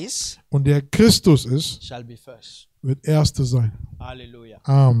Christ, und der Christus ist, shall be first. wird Erste sein. Hallelujah.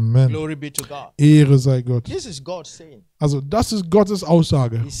 Amen. Glory be to God. Ehre sei Gott. This is God saying. Also das ist Gottes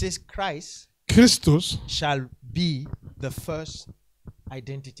Aussage. He says Christ Christus shall be the first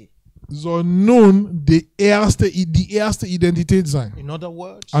identity. soll nun die erste Identität sein. In other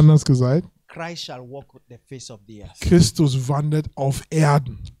words, Anders gesagt, Christ shall walk the face of the earth. Christus wandert auf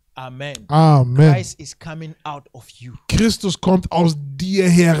Erden. Amen. Amen. Christ is coming out of you. Christus kommt aus dir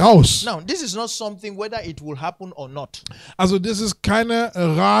heraus. Now, this is not something whether it will happen or not. Also das ist keine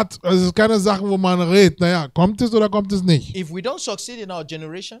keine Sache, wo man redet. Naja, kommt es oder kommt es nicht? If we don't succeed in our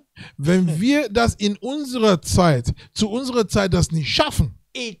generation, Wenn wir das in unserer Zeit, zu unserer Zeit das nicht schaffen,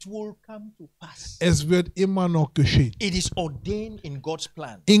 it will come to pass. es wird immer noch geschehen. It is ordained in God's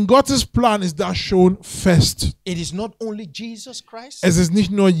plan. In Gottes Plan ist das schon fest. It is not only Jesus Christ Es ist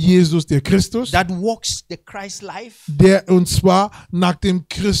nicht nur Jesus, der Christus, that walks the Christ life, der und zwar nach dem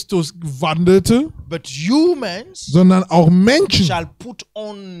Christus wandelte, but humans sondern auch Menschen. shall put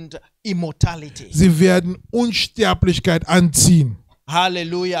on the immortality. Sie werden Unsterblichkeit anziehen.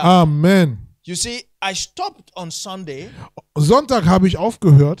 Hallelujah. Amen. You see, I stopped on Sunday Sonntag habe ich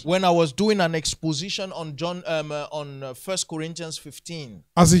aufgehört, when I was doing an exposition on 1 Corinthians 15.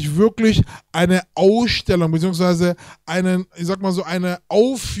 als ich wirklich eine Ausstellung beziehungsweise eine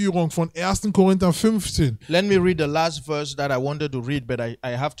Aufführung von 1. Korinther 15. Let me read the last verse that I wanted to read, but I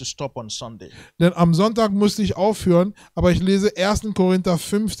have to stop on Sunday. Denn am Sonntag musste ich aufhören, aber ich lese 1. Korinther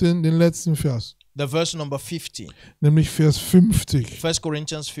 15, den letzten Vers, The verse number 50. nämlich Vers 50. 1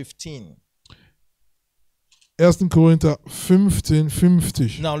 Corinthians 15. 1. Korinther 15,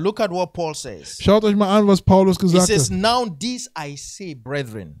 50. Now look at what Paul says. Schaut euch mal an, was Paulus He gesagt says, hat. now this I say,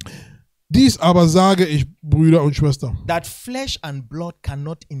 brethren, Dies aber sage ich, Brüder und Schwestern, that flesh and blood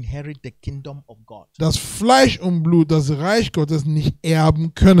cannot inherit the kingdom of God. dass Fleisch und Blut das Reich Gottes nicht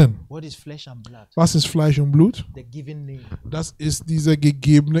erben können. What is flesh and blood? Was ist Fleisch und Blut? The given name. Das ist diese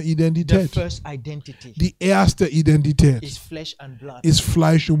gegebene The Identität. first identity Die erste Identität is flesh and blood. ist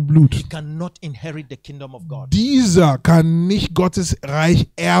Fleisch und Blut. He cannot inherit the kingdom of God Dieser kann nicht Gottes Reich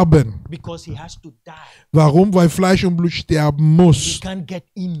erben. because he has to die. Warum? Weil Fleisch und Blut sterben He muss. can't get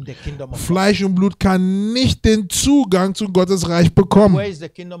in the kingdom of God. Fleisch und Blut kann nicht den Zugang zu Gottes Reich bekommen. Where is the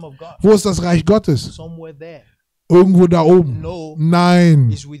kingdom of God? Wo ist das Reich Gottes? Somewhere there. Irgendwo da oben. No,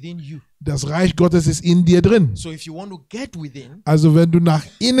 Nein, it's within you. das Reich Gottes ist in dir drin. So if you want to get within Also wenn du nach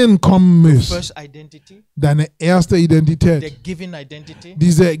innen kommen musst, first identity, deine erste the Identität, given identity,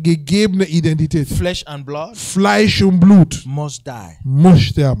 diese gegebene Identität, flesh and blood Fleisch und Blut, must die. muss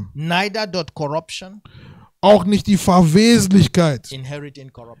sterben. Neither doth corruption Auch nicht die Verweslichkeit, inherit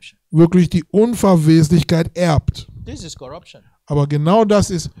incorruption. wirklich die Unverweslichkeit erbt. This is corruption. Aber genau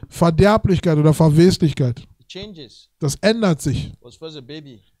das ist Verderblichkeit oder Verweslichkeit. It changes. Das ändert sich. It was first a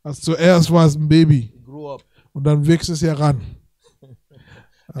baby. Also zuerst war es ein Baby It grew up. und dann wächst es heran.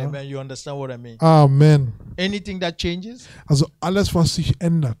 Amen. You understand what I mean? Amen. Anything that changes Also alles, was sich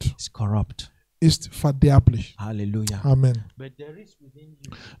ändert, is corrupt. ist verderblich. Hallelujah. Amen. But there is within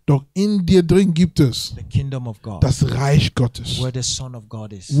you Doch in dir drin gibt es the kingdom of God, das Reich Gottes, where the Son of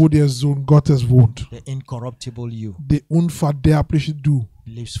God is. wo der Sohn Gottes wohnt. The incorruptible you Der unverderbliche Du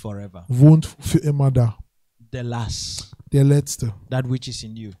lives forever. wohnt für immer da. The last, Der Letzte, that which is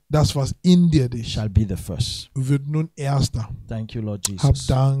in you, das, was in dir dich, shall be the first. wird nun Erster. Thank you, Lord Hab Jesus.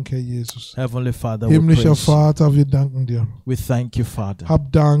 Dank, Herr Jesus. Heavenly Father, we Himmlischer praise you. Vater, wir danken dir. We thank you, Father. Hab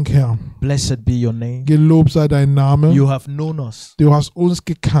Dank, Herr. Blessed be your name. Gelobt sei dein Name. You have known us Du hast uns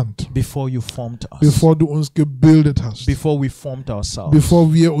gekannt, before you formed us, bevor du uns gebildet hast, before we formed ourselves,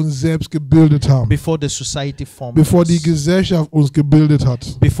 bevor wir uns selbst gebildet haben, before the society formed bevor die us, Gesellschaft uns gebildet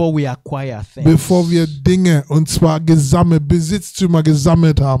hat, before we acquire things. bevor wir Dinge und zwar gesammelt Besitztümer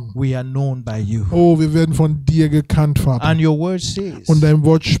gesammelt haben. we are known by you. Oh, wir werden von dir gekannt, Vater. And your word says Und dein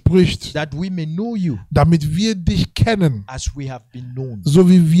Wort spricht, that we may know you damit wir dich kennen, as we have been known. so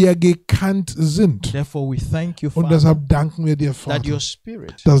wie wir gekannt sind. Therefore, we thank you, Und Father, deshalb danken wir dir, that Vater, your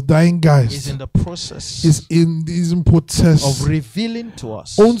spirit dass dein is Geist in the process ist in diesem Prozess, of revealing to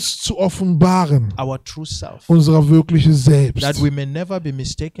us uns zu offenbaren, our true self, unser wirkliches Selbst, that we may never be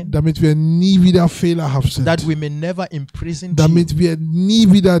mistaken, damit wir nie wieder fehlerhaft sind, that we may never imprison you damit wir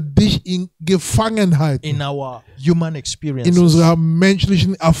nie wieder dich in Gefangenheit, in our human in experiences. unserer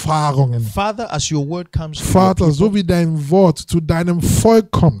menschlichen Erfahrungen. Father, as your word comes to your Vater, people, so wie dein Wort zu deinem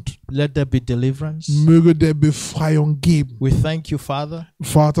Volk kommt, let there be deliverance. möge der Befreiung geben. We thank you, Father,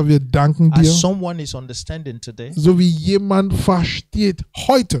 Vater, wir danken dir, as someone is understanding today, so wie jemand versteht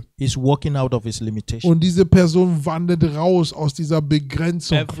heute is walking out of his limitation. und diese Person wandert raus aus dieser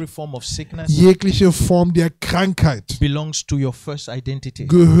Begrenzung. Every form of sickness Jegliche Form der Krankheit belongs to your first identity.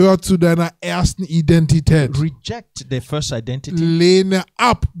 gehört zu deiner ersten Identität. Reject the first identity. Lehne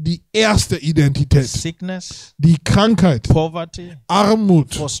ab die erste Identität. Sickness, Die Krankheit, poverty,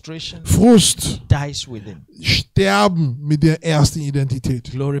 Armut, frustration Frust, dies within. Sterben mit der ersten Identität.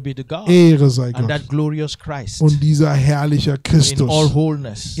 Glory be to God. Ehre sei And Gott. that glorious Christ Und dieser herrliche in all Christus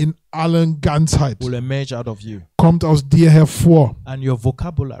wholeness in allen Ganzheit will emerge out of you. kommt aus dir hervor. And your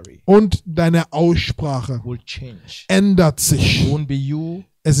vocabulary Und deine Aussprache will change. ändert It sich. won't be you.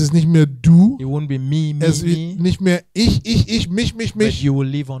 Es ist nicht mehr du, It won't be me, es me, ist me. nicht mehr ich, mich, But you will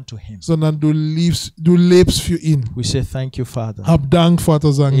live unto him. sondern du lebst für ihn. We say thank you, Father. Hab Dank,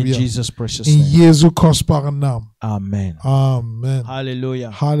 Vater, sagen In wir. Jesus' precious In name. Jesu kostbaren Namen. Amen. Amen.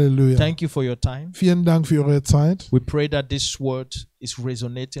 Hallelujah. Halleluja. Thank you for your time. Vielen Dank für eure Zeit. We pray that this word is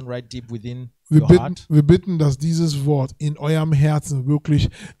resonating right deep within your heart. Wir bitten, dass dieses Wort in eurem Herzen wirklich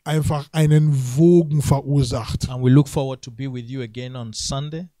einfach einen Wogen verursacht. And we look forward to be with you again on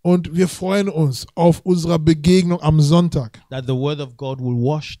Sunday. Und wir freuen uns auf unsere Begegnung am Sonntag, That the word of God will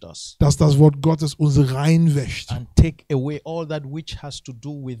wash us dass das Wort Gottes uns reinwäscht and take away all that which has to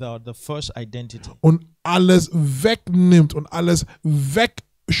do with the first identity. und alles wegnimmt und alles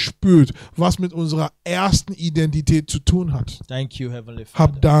wegspült, was mit unserer ersten Identität zu tun hat. Thank you, Heavenly Father.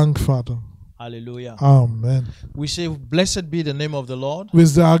 Hab Dank, Vater. Hallelujah. Amen. We say, blessed be the name of the Lord. Wir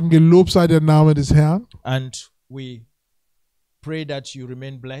sagen, gelobt sei der Name des Herrn. And we pray that you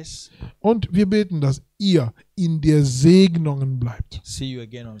remain blessed. Und wir beten, dass ihr in der Segnungen bleibt. See you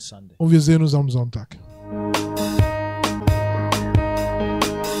again on Sunday. Und wir sehen uns am Sonntag.